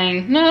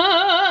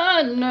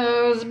 Ina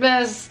knows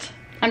best.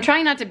 I'm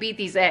trying not to beat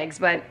these eggs,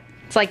 but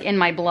it's like in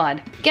my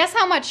blood. Guess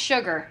how much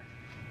sugar?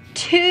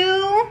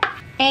 2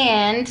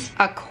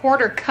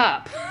 1/4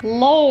 cup.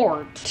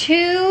 Lord.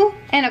 2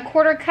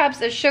 1/4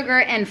 cups of sugar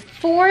and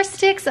 4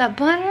 sticks of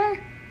butter.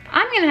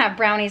 I'm gonna have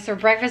brownies for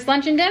breakfast,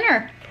 lunch, and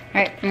dinner.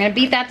 All right, I'm gonna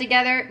beat that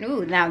together.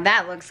 Ooh, now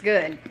that looks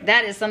good.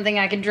 That is something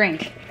I can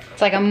drink.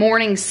 It's like a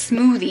morning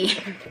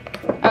smoothie.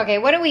 Okay,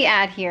 what do we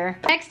add here?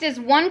 Next is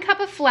 1 cup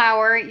of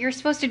flour. You're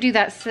supposed to do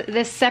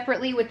this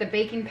separately with the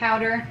baking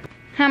powder.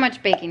 How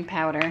much baking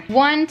powder?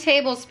 1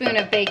 tablespoon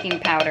of baking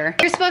powder.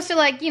 You're supposed to,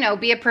 like, you know,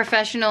 be a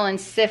professional and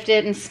sift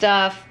it and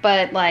stuff,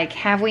 but like,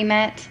 have we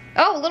met?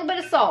 Oh, a little bit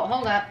of salt,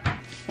 hold up.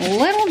 A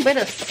little bit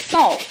of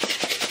salt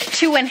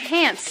to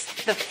enhance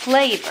the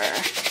flavor.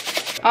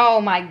 Oh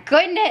my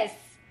goodness.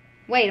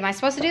 Wait, am I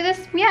supposed to do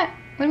this? Yeah,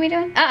 what are we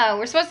doing? Uh-oh,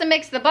 we're supposed to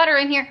mix the butter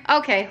in here.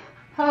 Okay,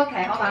 hold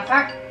on,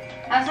 sorry.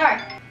 I'm sorry.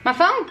 My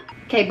phone.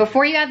 Okay,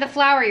 before you add the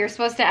flour, you're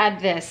supposed to add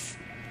this.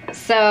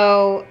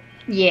 So,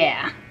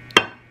 yeah.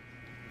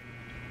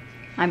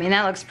 I mean,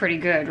 that looks pretty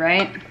good,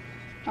 right?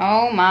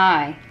 Oh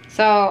my.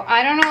 So,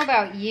 I don't know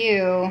about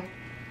you,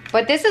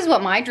 but this is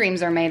what my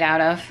dreams are made out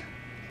of.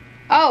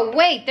 Oh,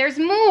 wait, there's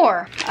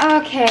more.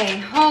 Okay,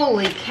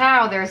 holy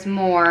cow, there's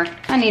more.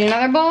 I need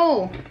another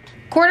bowl.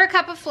 1/4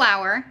 cup of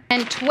flour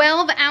and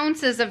 12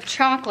 ounces of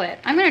chocolate.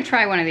 I'm gonna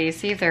try one of these,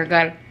 see if they're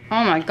good.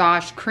 Oh my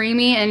gosh,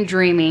 creamy and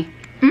dreamy.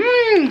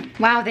 Mmm,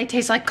 wow, they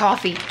taste like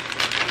coffee.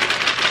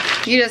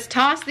 You just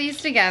toss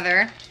these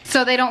together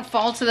so they don't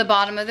fall to the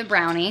bottom of the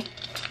brownie.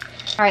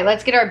 All right,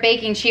 let's get our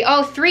baking sheet.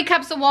 Oh, 3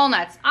 cups of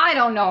walnuts. I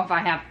don't know if I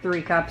have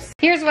 3 cups.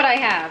 Here's what I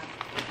have.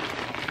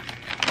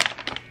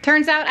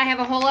 Turns out I have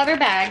a whole other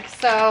bag,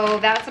 so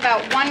that's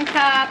about 1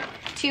 cup,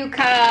 2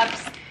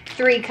 cups,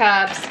 3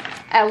 cups,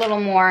 a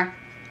little more,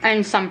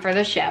 and some for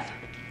the chef.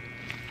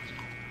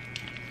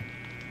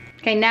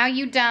 Okay, now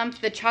you dump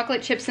the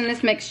chocolate chips in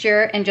this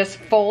mixture and just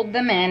fold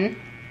them in.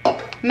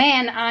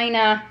 Man,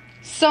 Ina,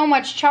 so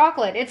much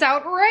chocolate. It's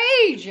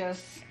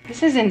outrageous.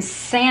 This is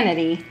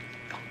insanity.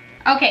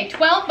 Okay,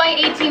 12 by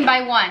 18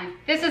 by 1.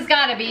 This has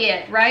got to be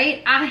it,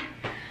 right? I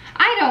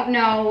don't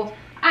know.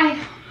 I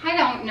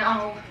don't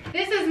know.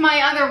 This is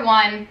my other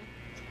one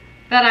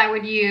that I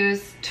would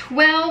use.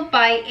 12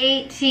 by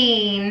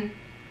 18.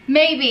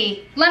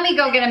 Maybe. Let me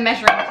go get a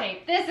measuring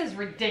tape. This is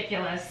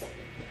ridiculous.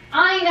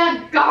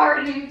 Ina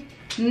Garten.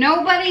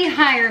 Nobody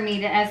hire me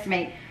to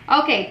estimate.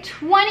 Okay,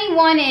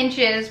 21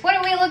 inches. What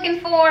are we looking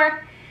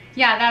for?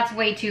 Yeah, that's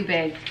way too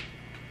big.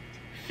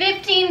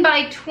 15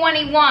 by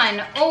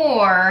 21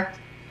 or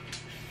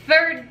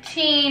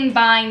 13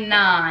 by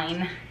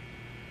 9.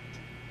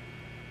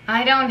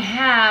 I don't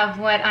have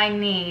what I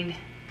need.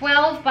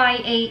 12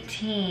 by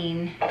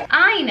 18.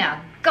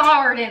 Ina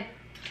Garten.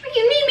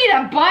 You need me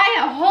to buy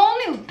a whole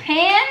new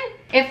pan?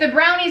 If the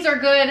brownies are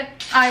good,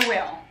 I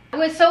will.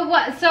 So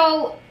what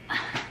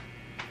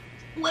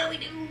do we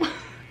do?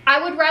 I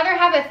would rather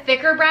have a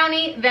thicker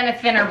brownie than a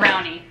thinner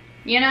brownie,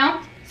 you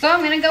know? So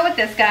I'm gonna go with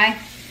this guy.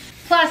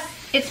 Plus,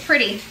 it's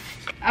pretty.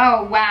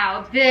 Oh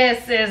wow,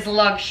 this is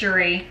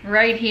luxury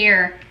right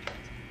here.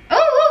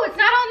 Oh, it's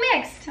not all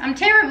mixed. I'm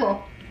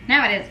terrible.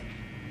 Now it is.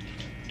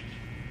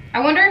 I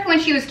wonder if when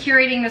she was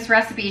curating this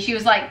recipe, she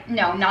was like,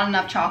 no, not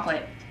enough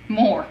chocolate,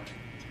 more.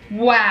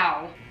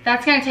 Wow,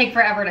 that's gonna take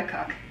forever to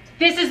cook.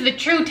 This is the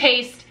true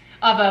taste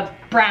of a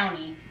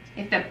brownie.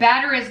 If the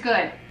batter is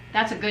good,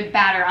 that's a good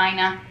batter,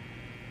 Ina.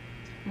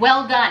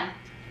 Well done.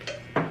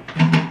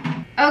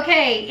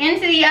 Okay,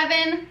 into the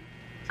oven.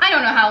 I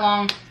don't know how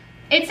long.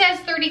 It says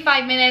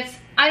 35 minutes.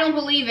 I don't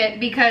believe it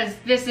because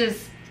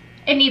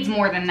it needs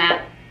more than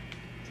that.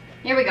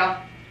 Here we go.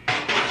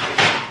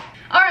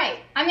 All right,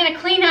 I'm gonna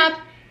clean up.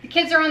 The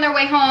kids are on their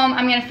way home.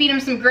 I'm gonna feed them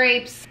some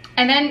grapes.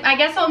 And then I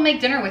guess I'll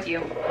make dinner with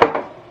you.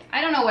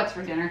 I don't know what's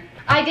for dinner.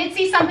 I did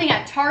see something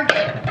at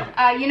Target.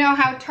 You know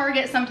how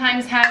Target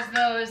sometimes has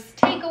those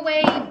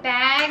takeaway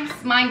bags?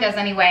 Mine does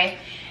anyway.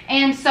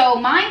 And so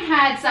mine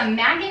had some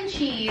mac and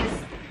cheese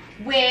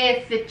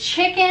with the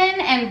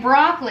chicken and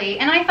broccoli.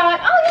 And I thought,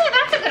 oh yeah,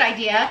 that's a good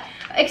idea.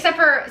 Except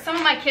for some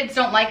of my kids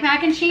don't like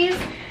mac and cheese.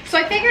 So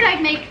I figured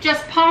I'd make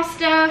just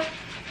pasta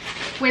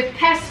with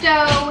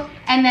pesto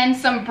and then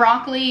some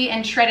broccoli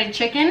and shredded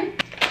chicken.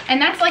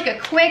 And that's like a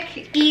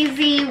quick,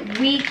 easy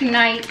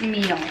weeknight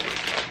meal.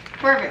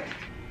 Perfect.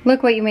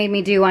 Look what you made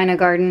me do, Ina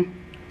Garten.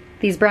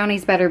 These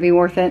brownies better be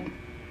worth it.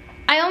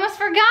 I almost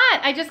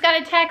forgot. I just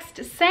got a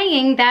text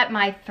saying that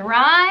my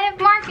Thrive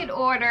Market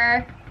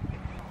order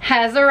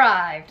has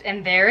arrived.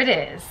 And there it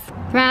is.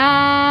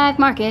 Thrive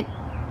Market.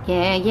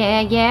 Yeah,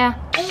 yeah, yeah.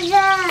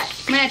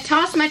 I'm gonna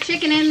toss my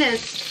chicken in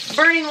this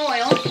burning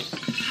oil.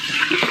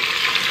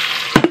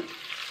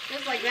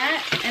 Just like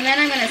that. And then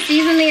I'm gonna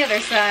season the other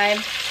side.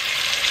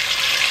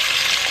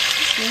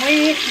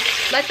 Wait.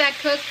 Let that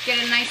cook, get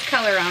a nice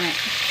color on it.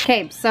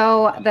 Okay,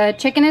 so the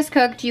chicken is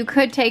cooked. You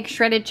could take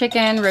shredded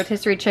chicken,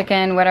 rotisserie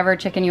chicken, whatever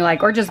chicken you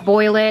like, or just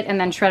boil it and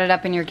then shred it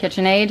up in your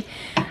KitchenAid.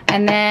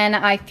 And then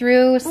I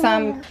threw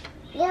some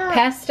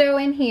pesto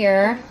in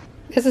here.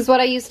 This is what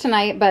I use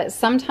tonight, but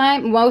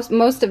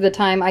most of the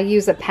time I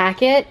use a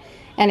packet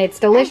and it's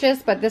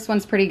delicious, but this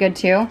one's pretty good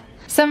too.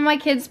 Some of my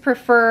kids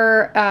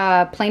prefer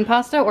plain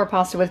pasta or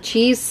pasta with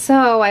cheese,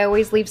 so I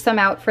always leave some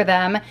out for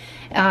them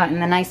in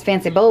the nice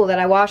fancy bowl that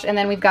I wash. And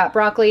then we've got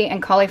broccoli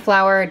and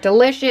cauliflower.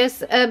 Delicious.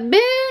 Bon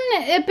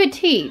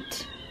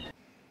appetit.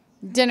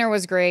 Dinner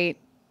was great.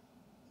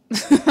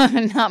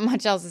 Not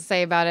much else to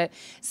say about it.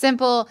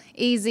 Simple,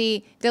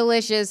 easy,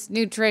 delicious,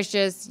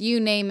 nutritious. You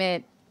name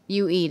it,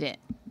 you eat it.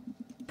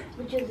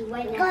 Which is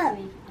right next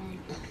to me.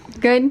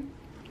 Good?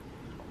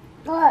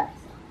 Good.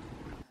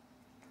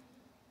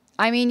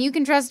 I mean, you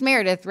can trust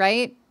Meredith,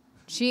 right?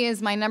 She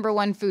is my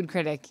 #1 food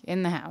critic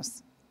in the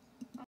house.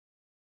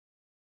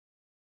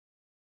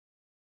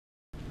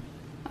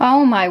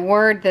 Oh my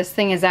word, this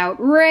thing is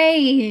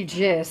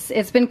outrageous.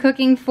 It's been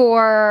cooking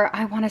for,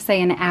 I want to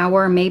say an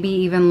hour, maybe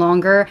even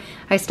longer.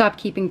 I stopped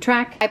keeping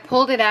track. I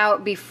pulled it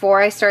out before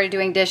I started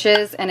doing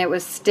dishes and it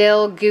was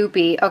still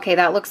goopy. Okay,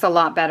 that looks a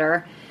lot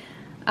better.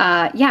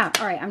 Yeah,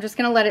 all right, I'm just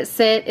gonna let it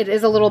sit. It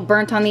is a little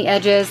burnt on the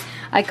edges.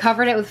 I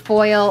covered it with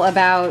foil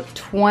about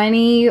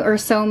 20 or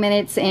so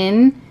minutes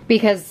in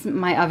because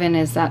my oven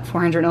is at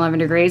 411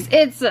 degrees.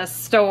 It's a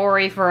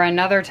story for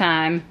another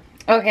time.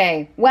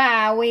 Okay,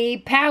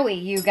 wowie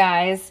powie, you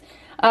guys.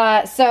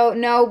 So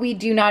no, we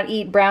do not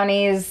eat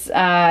brownies,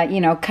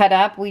 you know, cut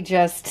up. We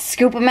just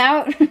scoop them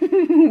out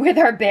with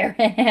our bare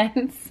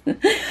hands.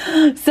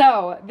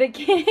 So the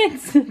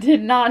kids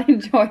did not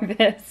enjoy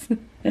this.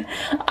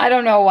 I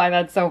don't know why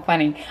that's so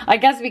funny. I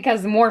guess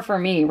because more for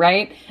me,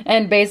 right?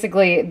 And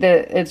basically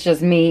it's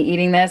just me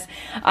eating this.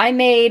 I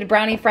made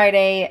Brownie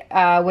Friday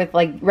with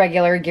like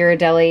regular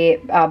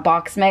Ghirardelli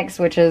box mix,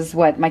 which is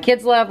what my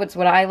kids love, it's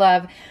what I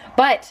love.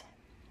 But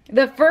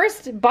the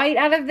first bite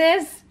out of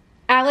this,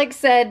 Alex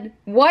said,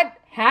 "What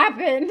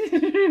happened?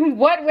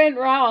 What went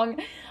wrong?"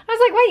 I was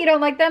like, "What, you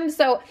don't like them?"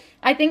 So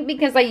I think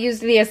because I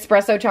used the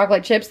espresso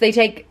chocolate chips,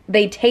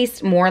 they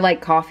taste more like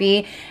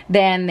coffee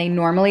than they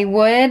normally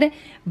would.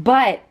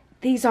 But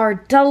these are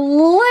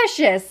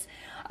delicious.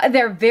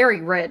 They're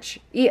very rich.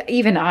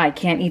 Even I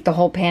can't eat the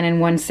whole pan in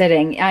one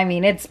sitting. I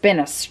mean, it's been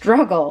a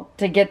struggle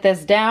to get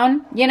this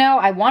down. You know,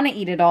 I want to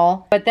eat it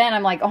all, but then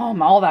I'm like,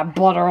 oh, all that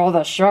butter, all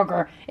the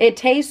sugar. It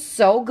tastes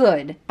so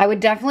good. I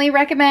would definitely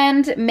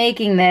recommend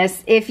making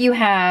this if you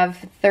have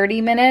 30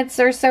 minutes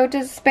or so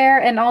to spare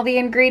and all the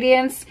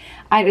ingredients.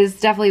 This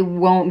definitely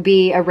won't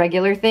be a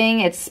regular thing.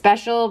 It's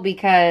special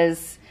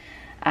because,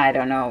 I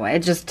don't know, it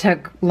just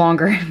took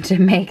longer to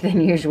make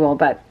than usual,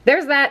 but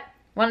there's that.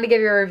 Wanted to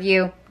give you a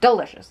review.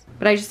 Delicious.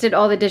 But I just did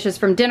all the dishes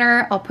from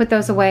dinner. I'll put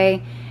those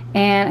away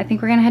and I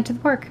think we're gonna head to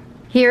the park.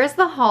 Here's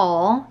the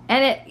haul,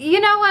 and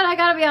you know what, I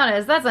gotta be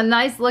honest, that's a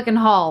nice looking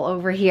haul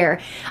over here.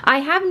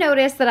 I have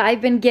noticed that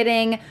I've been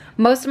getting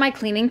most of my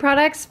cleaning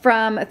products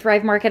from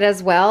Thrive Market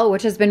as well,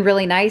 which has been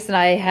really nice, and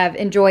I have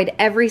enjoyed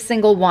every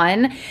single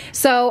one.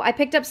 So I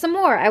picked up some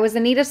more. I was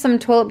in need of some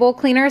toilet bowl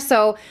cleaner,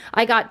 so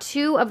I got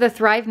 2 of the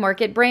Thrive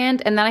Market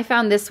brand, and then I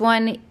found this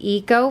one,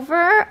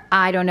 Ecover,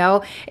 I don't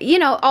know. You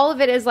know, all of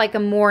it is like a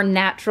more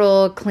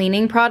natural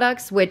cleaning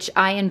products, which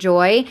I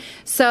enjoy.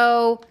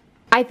 So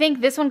I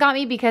think this one got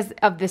me because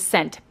of the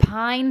scent,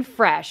 Pine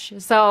Fresh.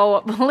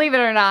 So believe it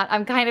or not,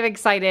 I'm kind of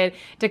excited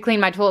to clean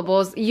my toilet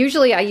bowls.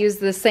 Usually I use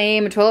the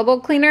same toilet bowl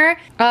cleaner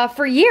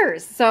for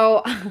years.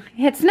 So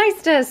it's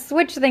nice to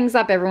switch things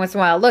up every once in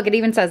a while. Look, it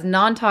even says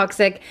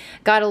non-toxic.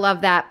 Gotta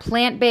love that.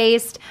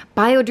 Plant-based,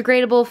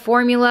 biodegradable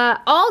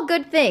formula, all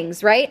good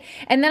things, right?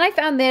 And then I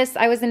found this.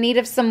 I was in need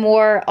of some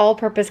more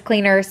all-purpose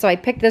cleaner, so I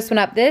picked this one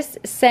up. This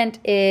scent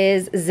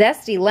is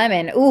Zesty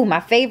Lemon. Ooh, my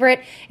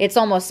favorite. It's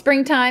almost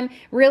springtime.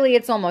 Really,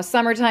 it's almost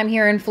summertime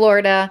here in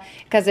Florida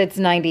because it's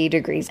 90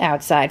 degrees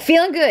outside.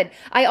 Feeling good.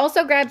 I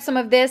also grabbed some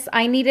of this.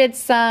 I needed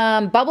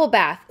some bubble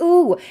bath.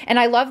 Ooh, and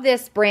I love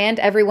this brand,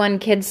 Everyone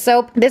Kids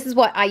Soap. This is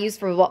what I use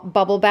for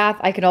bubble bath.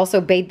 I could also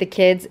bathe the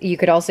kids. You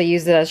could also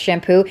use it as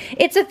shampoo.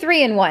 It's a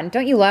 3-in-1.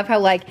 Don't you love how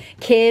like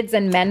kids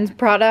and men's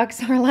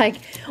products are like,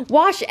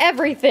 wash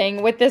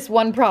everything with this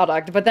one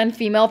product, but then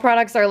female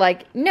products are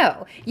like,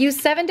 no, use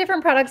 7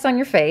 different products on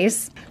your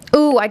face.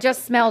 Ooh, I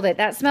just smelled it.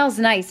 That smells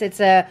nice. It's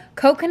a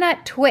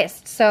coconut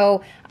twist.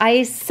 So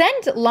I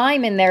sent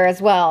lime in there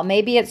as well.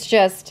 Maybe it's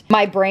just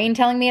my brain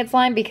telling me it's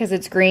lime because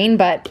it's green,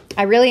 but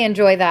I really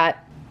enjoy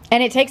that.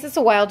 And it takes us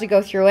a while to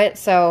go through it,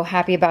 so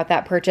happy about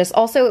that purchase.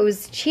 Also, it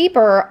was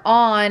cheaper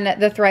on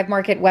the Thrive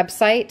Market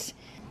website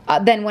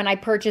than when I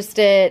purchased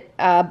it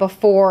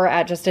before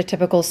at just a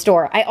typical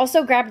store. I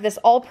also grabbed this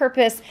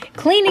all-purpose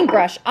cleaning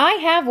brush. I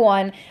have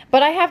one,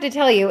 but I have to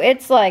tell you,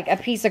 it's like a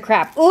piece of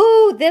crap.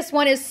 Ooh, this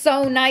one is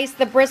so nice.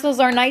 The bristles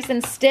are nice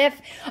and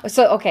stiff.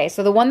 So, okay,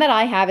 so the one that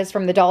I have is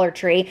from the Dollar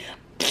Tree.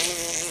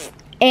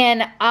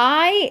 And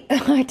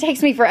it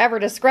takes me forever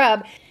to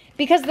scrub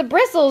because the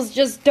bristles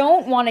just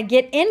don't want to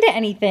get into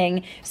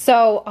anything.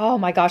 So, oh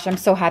my gosh, I'm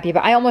so happy.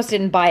 But I almost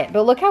didn't buy it,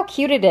 but look how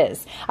cute it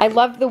is. I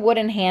love the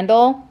wooden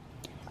handle.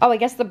 Oh, I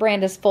guess the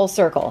brand is Full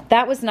Circle.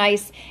 That was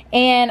nice.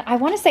 And I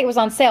want to say it was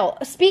on sale.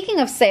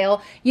 Speaking of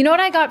sale, you know what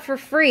I got for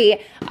free?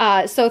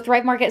 So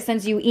Thrive Market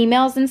sends you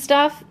emails and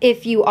stuff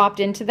if you opt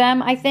into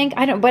them, I think.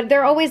 I don't, but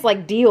they're always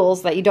like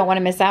deals that you don't want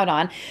to miss out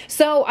on.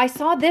 So I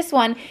saw this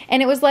one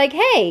and it was like,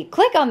 hey,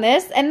 click on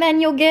this and then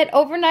you'll get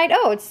overnight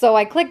oats. So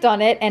I clicked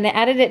on it and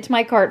added it to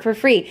my cart for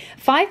free.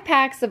 5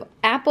 packs of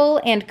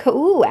apple and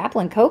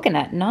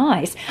coconut.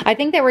 Nice. I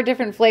think there were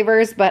different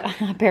flavors, but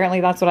apparently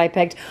that's what I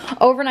picked.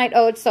 Overnight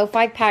oats, so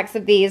 5 packs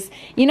of these.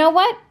 You know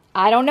what?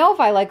 I don't know if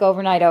I like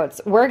overnight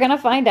oats. We're gonna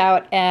find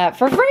out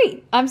for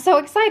free. I'm so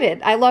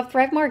excited. I love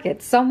Thrive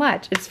Market so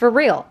much. It's for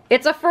real.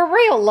 It's a for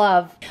real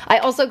love. I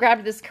also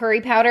grabbed this curry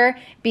powder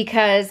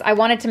because I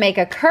wanted to make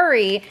a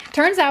curry.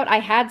 Turns out I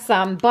had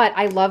some, but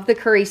I love the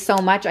curry so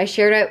much. I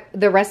shared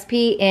the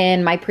recipe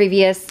in my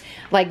previous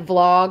like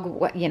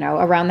vlog, you know,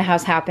 around the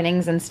house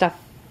happenings and stuff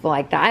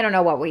like that. I don't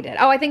know what we did.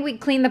 Oh, I think we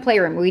cleaned the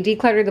playroom. We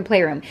decluttered the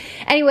playroom.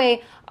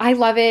 Anyway, I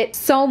love it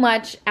so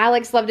much.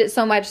 Alex loved it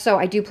so much, so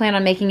I do plan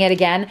on making it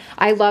again.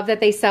 I love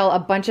that they sell a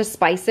bunch of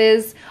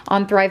spices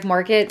on Thrive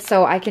Market,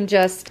 so I can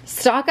just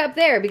stock up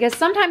there because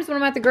sometimes when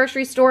I'm at the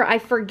grocery store, I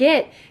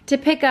forget to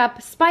pick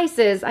up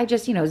spices. I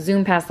just, you know,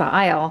 zoom past the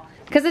aisle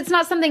because it's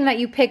not something that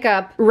you pick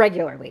up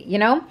regularly, you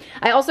know?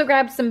 I also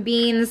grabbed some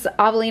beans.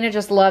 Avelina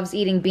just loves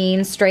eating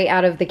beans straight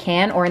out of the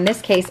can, or in this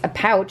case, a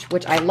pouch,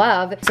 which I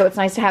love. So it's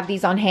nice to have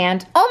these on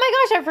hand. Oh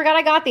my gosh, I forgot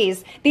I got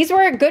these. These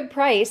were a good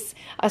price.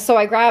 So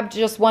I grabbed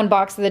just 1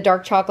 box of the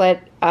dark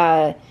chocolate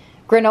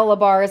granola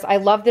bars. I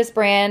love this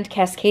brand,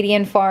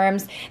 Cascadian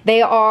Farms.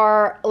 They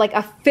are like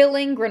a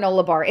filling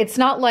granola bar. It's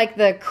not like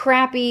the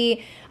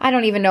crappy, I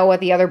don't even know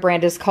what the other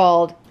brand is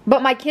called.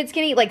 But my kids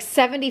can eat like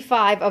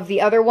 75 of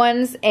the other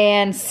ones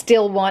and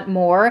still want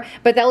more.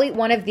 But they'll eat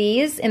one of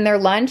these in their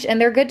lunch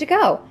and they're good to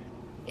go.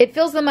 It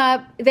fills them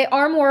up. They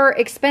are more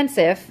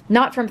expensive,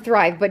 not from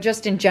Thrive, but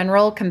just in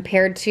general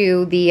compared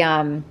to the,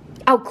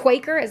 oh,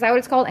 Quaker, is that what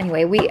it's called?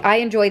 Anyway, I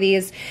enjoy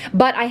these,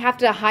 but I have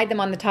to hide them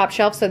on the top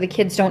shelf so the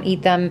kids don't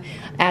eat them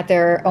at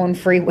their own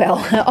free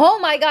will. Oh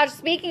my gosh,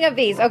 speaking of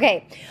these,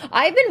 okay,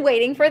 I've been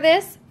waiting for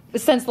this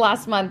since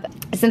last month,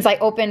 since I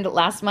opened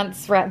last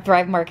month's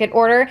Thrive Market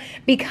order,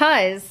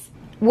 because,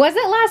 was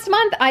it last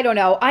month? I don't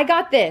know. I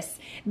got this.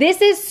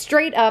 This is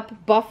straight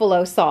up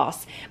buffalo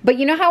sauce, but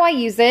you know how I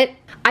use it?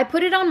 I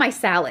put it on my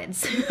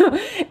salads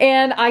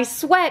and I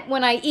sweat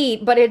when I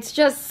eat, but it's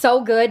just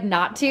so good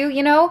not to,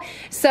 you know?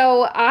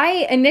 So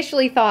I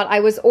initially thought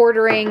I was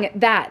ordering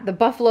that, the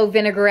buffalo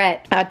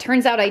vinaigrette.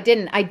 Turns out I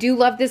didn't. I do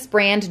love this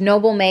brand,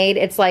 Noble Made.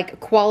 It's like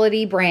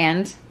quality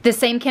brand. The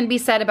same can be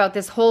said about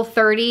this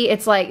Whole30.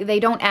 It's like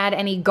they don't add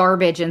any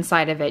garbage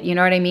inside of it, you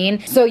know what I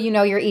mean? So you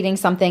know you're eating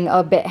something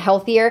a bit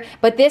healthier.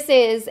 But this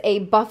is a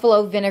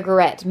buffalo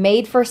vinaigrette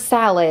made for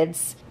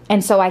salads.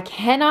 And so I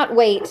cannot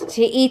wait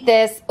to eat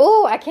this.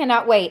 Oh, I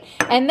cannot wait.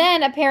 And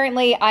then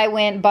apparently I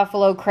went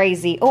buffalo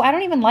crazy. Oh, I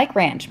don't even like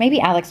ranch.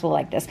 Maybe Alex will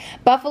like this.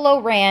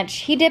 Buffalo ranch.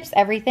 He dips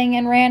everything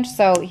in ranch,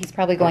 so he's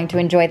probably going to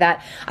enjoy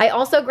that. I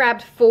also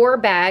grabbed 4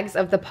 bags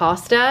of the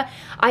pasta.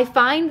 I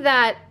find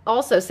that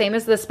also, same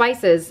as the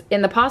spices,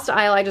 in the pasta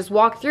aisle I just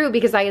walk through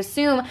because I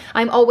assume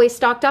I'm always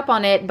stocked up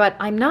on it, but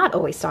I'm not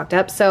always stocked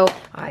up. So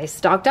I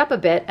stocked up a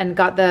bit and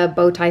got the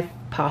bow tie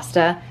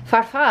pasta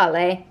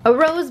farfalle, a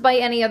rose by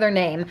any other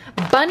name,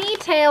 bunny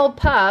tail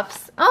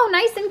puffs. Oh,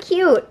 nice and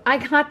cute. I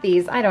got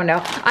these, I don't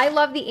know. I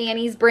love the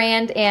Annie's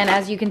brand, and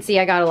as you can see,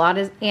 I got a lot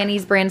of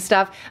Annie's brand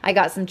stuff. I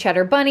got some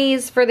cheddar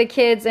bunnies for the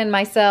kids and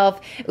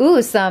myself.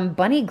 Ooh, some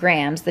bunny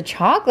grams, the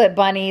chocolate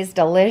bunnies,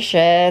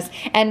 delicious.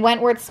 And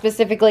Wentworth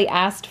specifically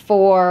asked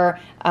for,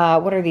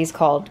 what are these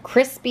called?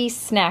 Crispy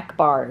snack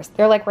bars.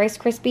 They're like Rice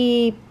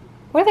Krispie,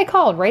 what are they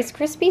called? Rice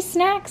Krispie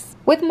snacks?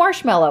 With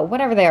marshmallow,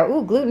 whatever they are.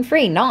 Ooh,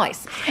 gluten-free,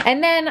 nice.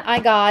 And then I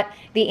got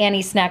the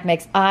Annie snack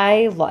mix.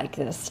 I like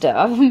this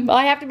stuff.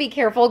 I have to be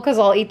careful because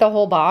I'll eat the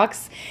whole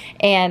box,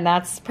 and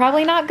that's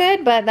probably not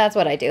good, but that's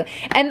what I do.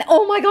 And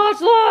oh my gosh,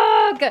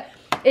 look!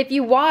 If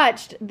you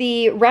watched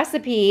the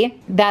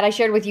recipe that I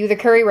shared with you, the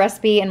curry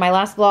recipe in my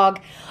last vlog,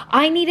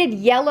 I needed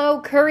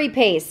yellow curry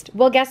paste.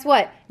 Well, guess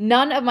what?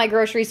 None of my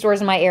grocery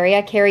stores in my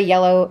area carry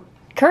yellow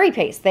curry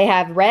paste. They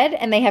have red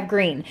and they have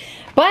green.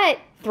 But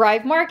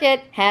Thrive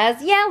Market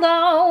has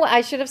yellow.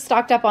 I should have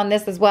stocked up on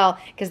this as well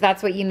because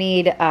that's what you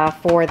need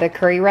for the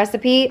curry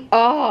recipe.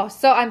 Oh,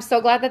 so I'm so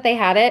glad that they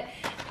had it,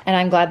 and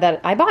I'm glad that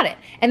I bought it.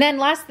 And then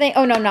last thing,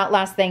 oh no, not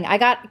last thing, I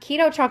got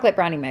keto chocolate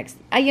brownie mix.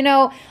 You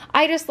know,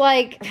 I just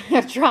like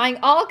trying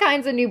all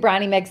kinds of new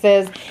brownie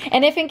mixes,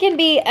 and if it can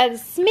be a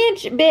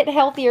smidge bit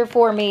healthier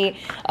for me,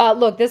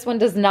 look, this one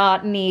does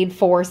not need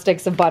 4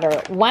 sticks of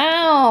butter.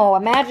 Wow,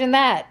 imagine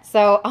that.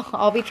 So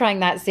I'll be trying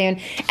that soon.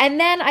 And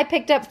then I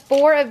picked up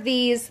 4 of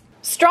these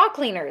straw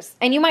cleaners,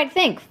 and you might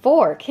think,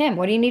 4, Kim,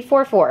 what do you need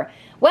 4 for?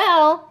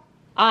 Well,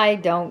 I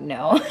don't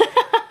know.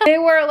 They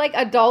were like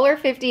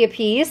 $1.50 a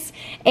piece,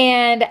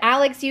 and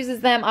Alex uses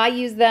them, I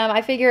use them.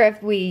 I figure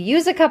if we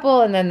use a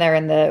couple and then they're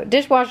in the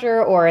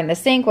dishwasher or in the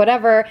sink,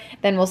 whatever,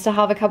 then we'll still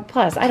have a couple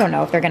plus. I don't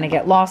know if they're gonna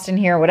get lost in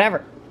here or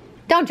whatever.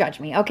 Don't judge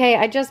me, okay?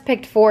 I just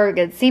picked 4.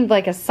 It seemed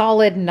like a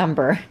solid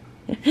number.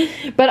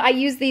 But I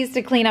use these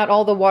to clean out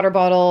all the water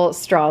bottle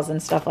straws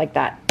and stuff like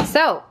that.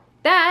 So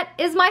that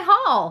is my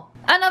haul.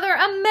 Another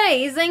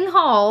amazing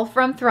haul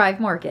from Thrive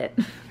Market.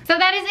 So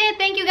that is it.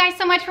 Thank you guys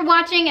so much for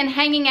watching and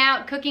hanging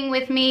out, cooking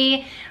with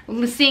me,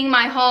 seeing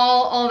my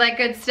haul, all that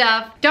good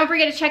stuff. Don't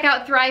forget to check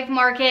out Thrive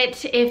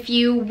Market if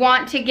you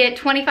want to get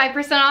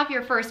 25% off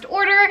your first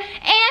order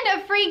and a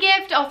free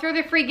gift. I'll throw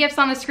the free gifts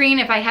on the screen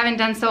if I haven't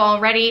done so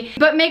already.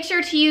 But make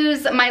sure to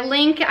use my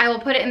link. I will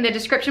put it in the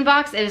description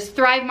box. It is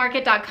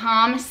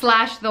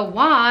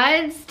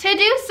thrivemarket.com/thewods to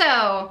do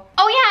so.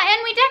 Oh yeah,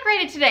 and we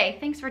decorated today.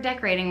 Thanks for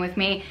decorating with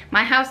me.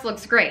 My house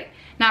looks great.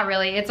 Not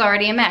really, it's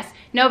already a mess.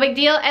 No big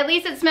deal, at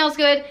least it smells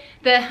good.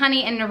 The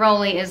honey and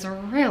neroli is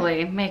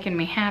really making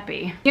me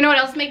happy. You know what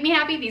else make me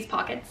happy? These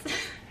pockets.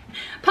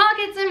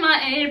 Pockets in my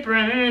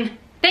apron.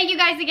 Thank you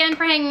guys again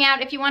for hanging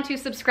out. If you want to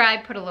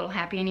subscribe, put a little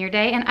happy in your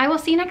day, and I will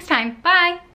see you next time. Bye.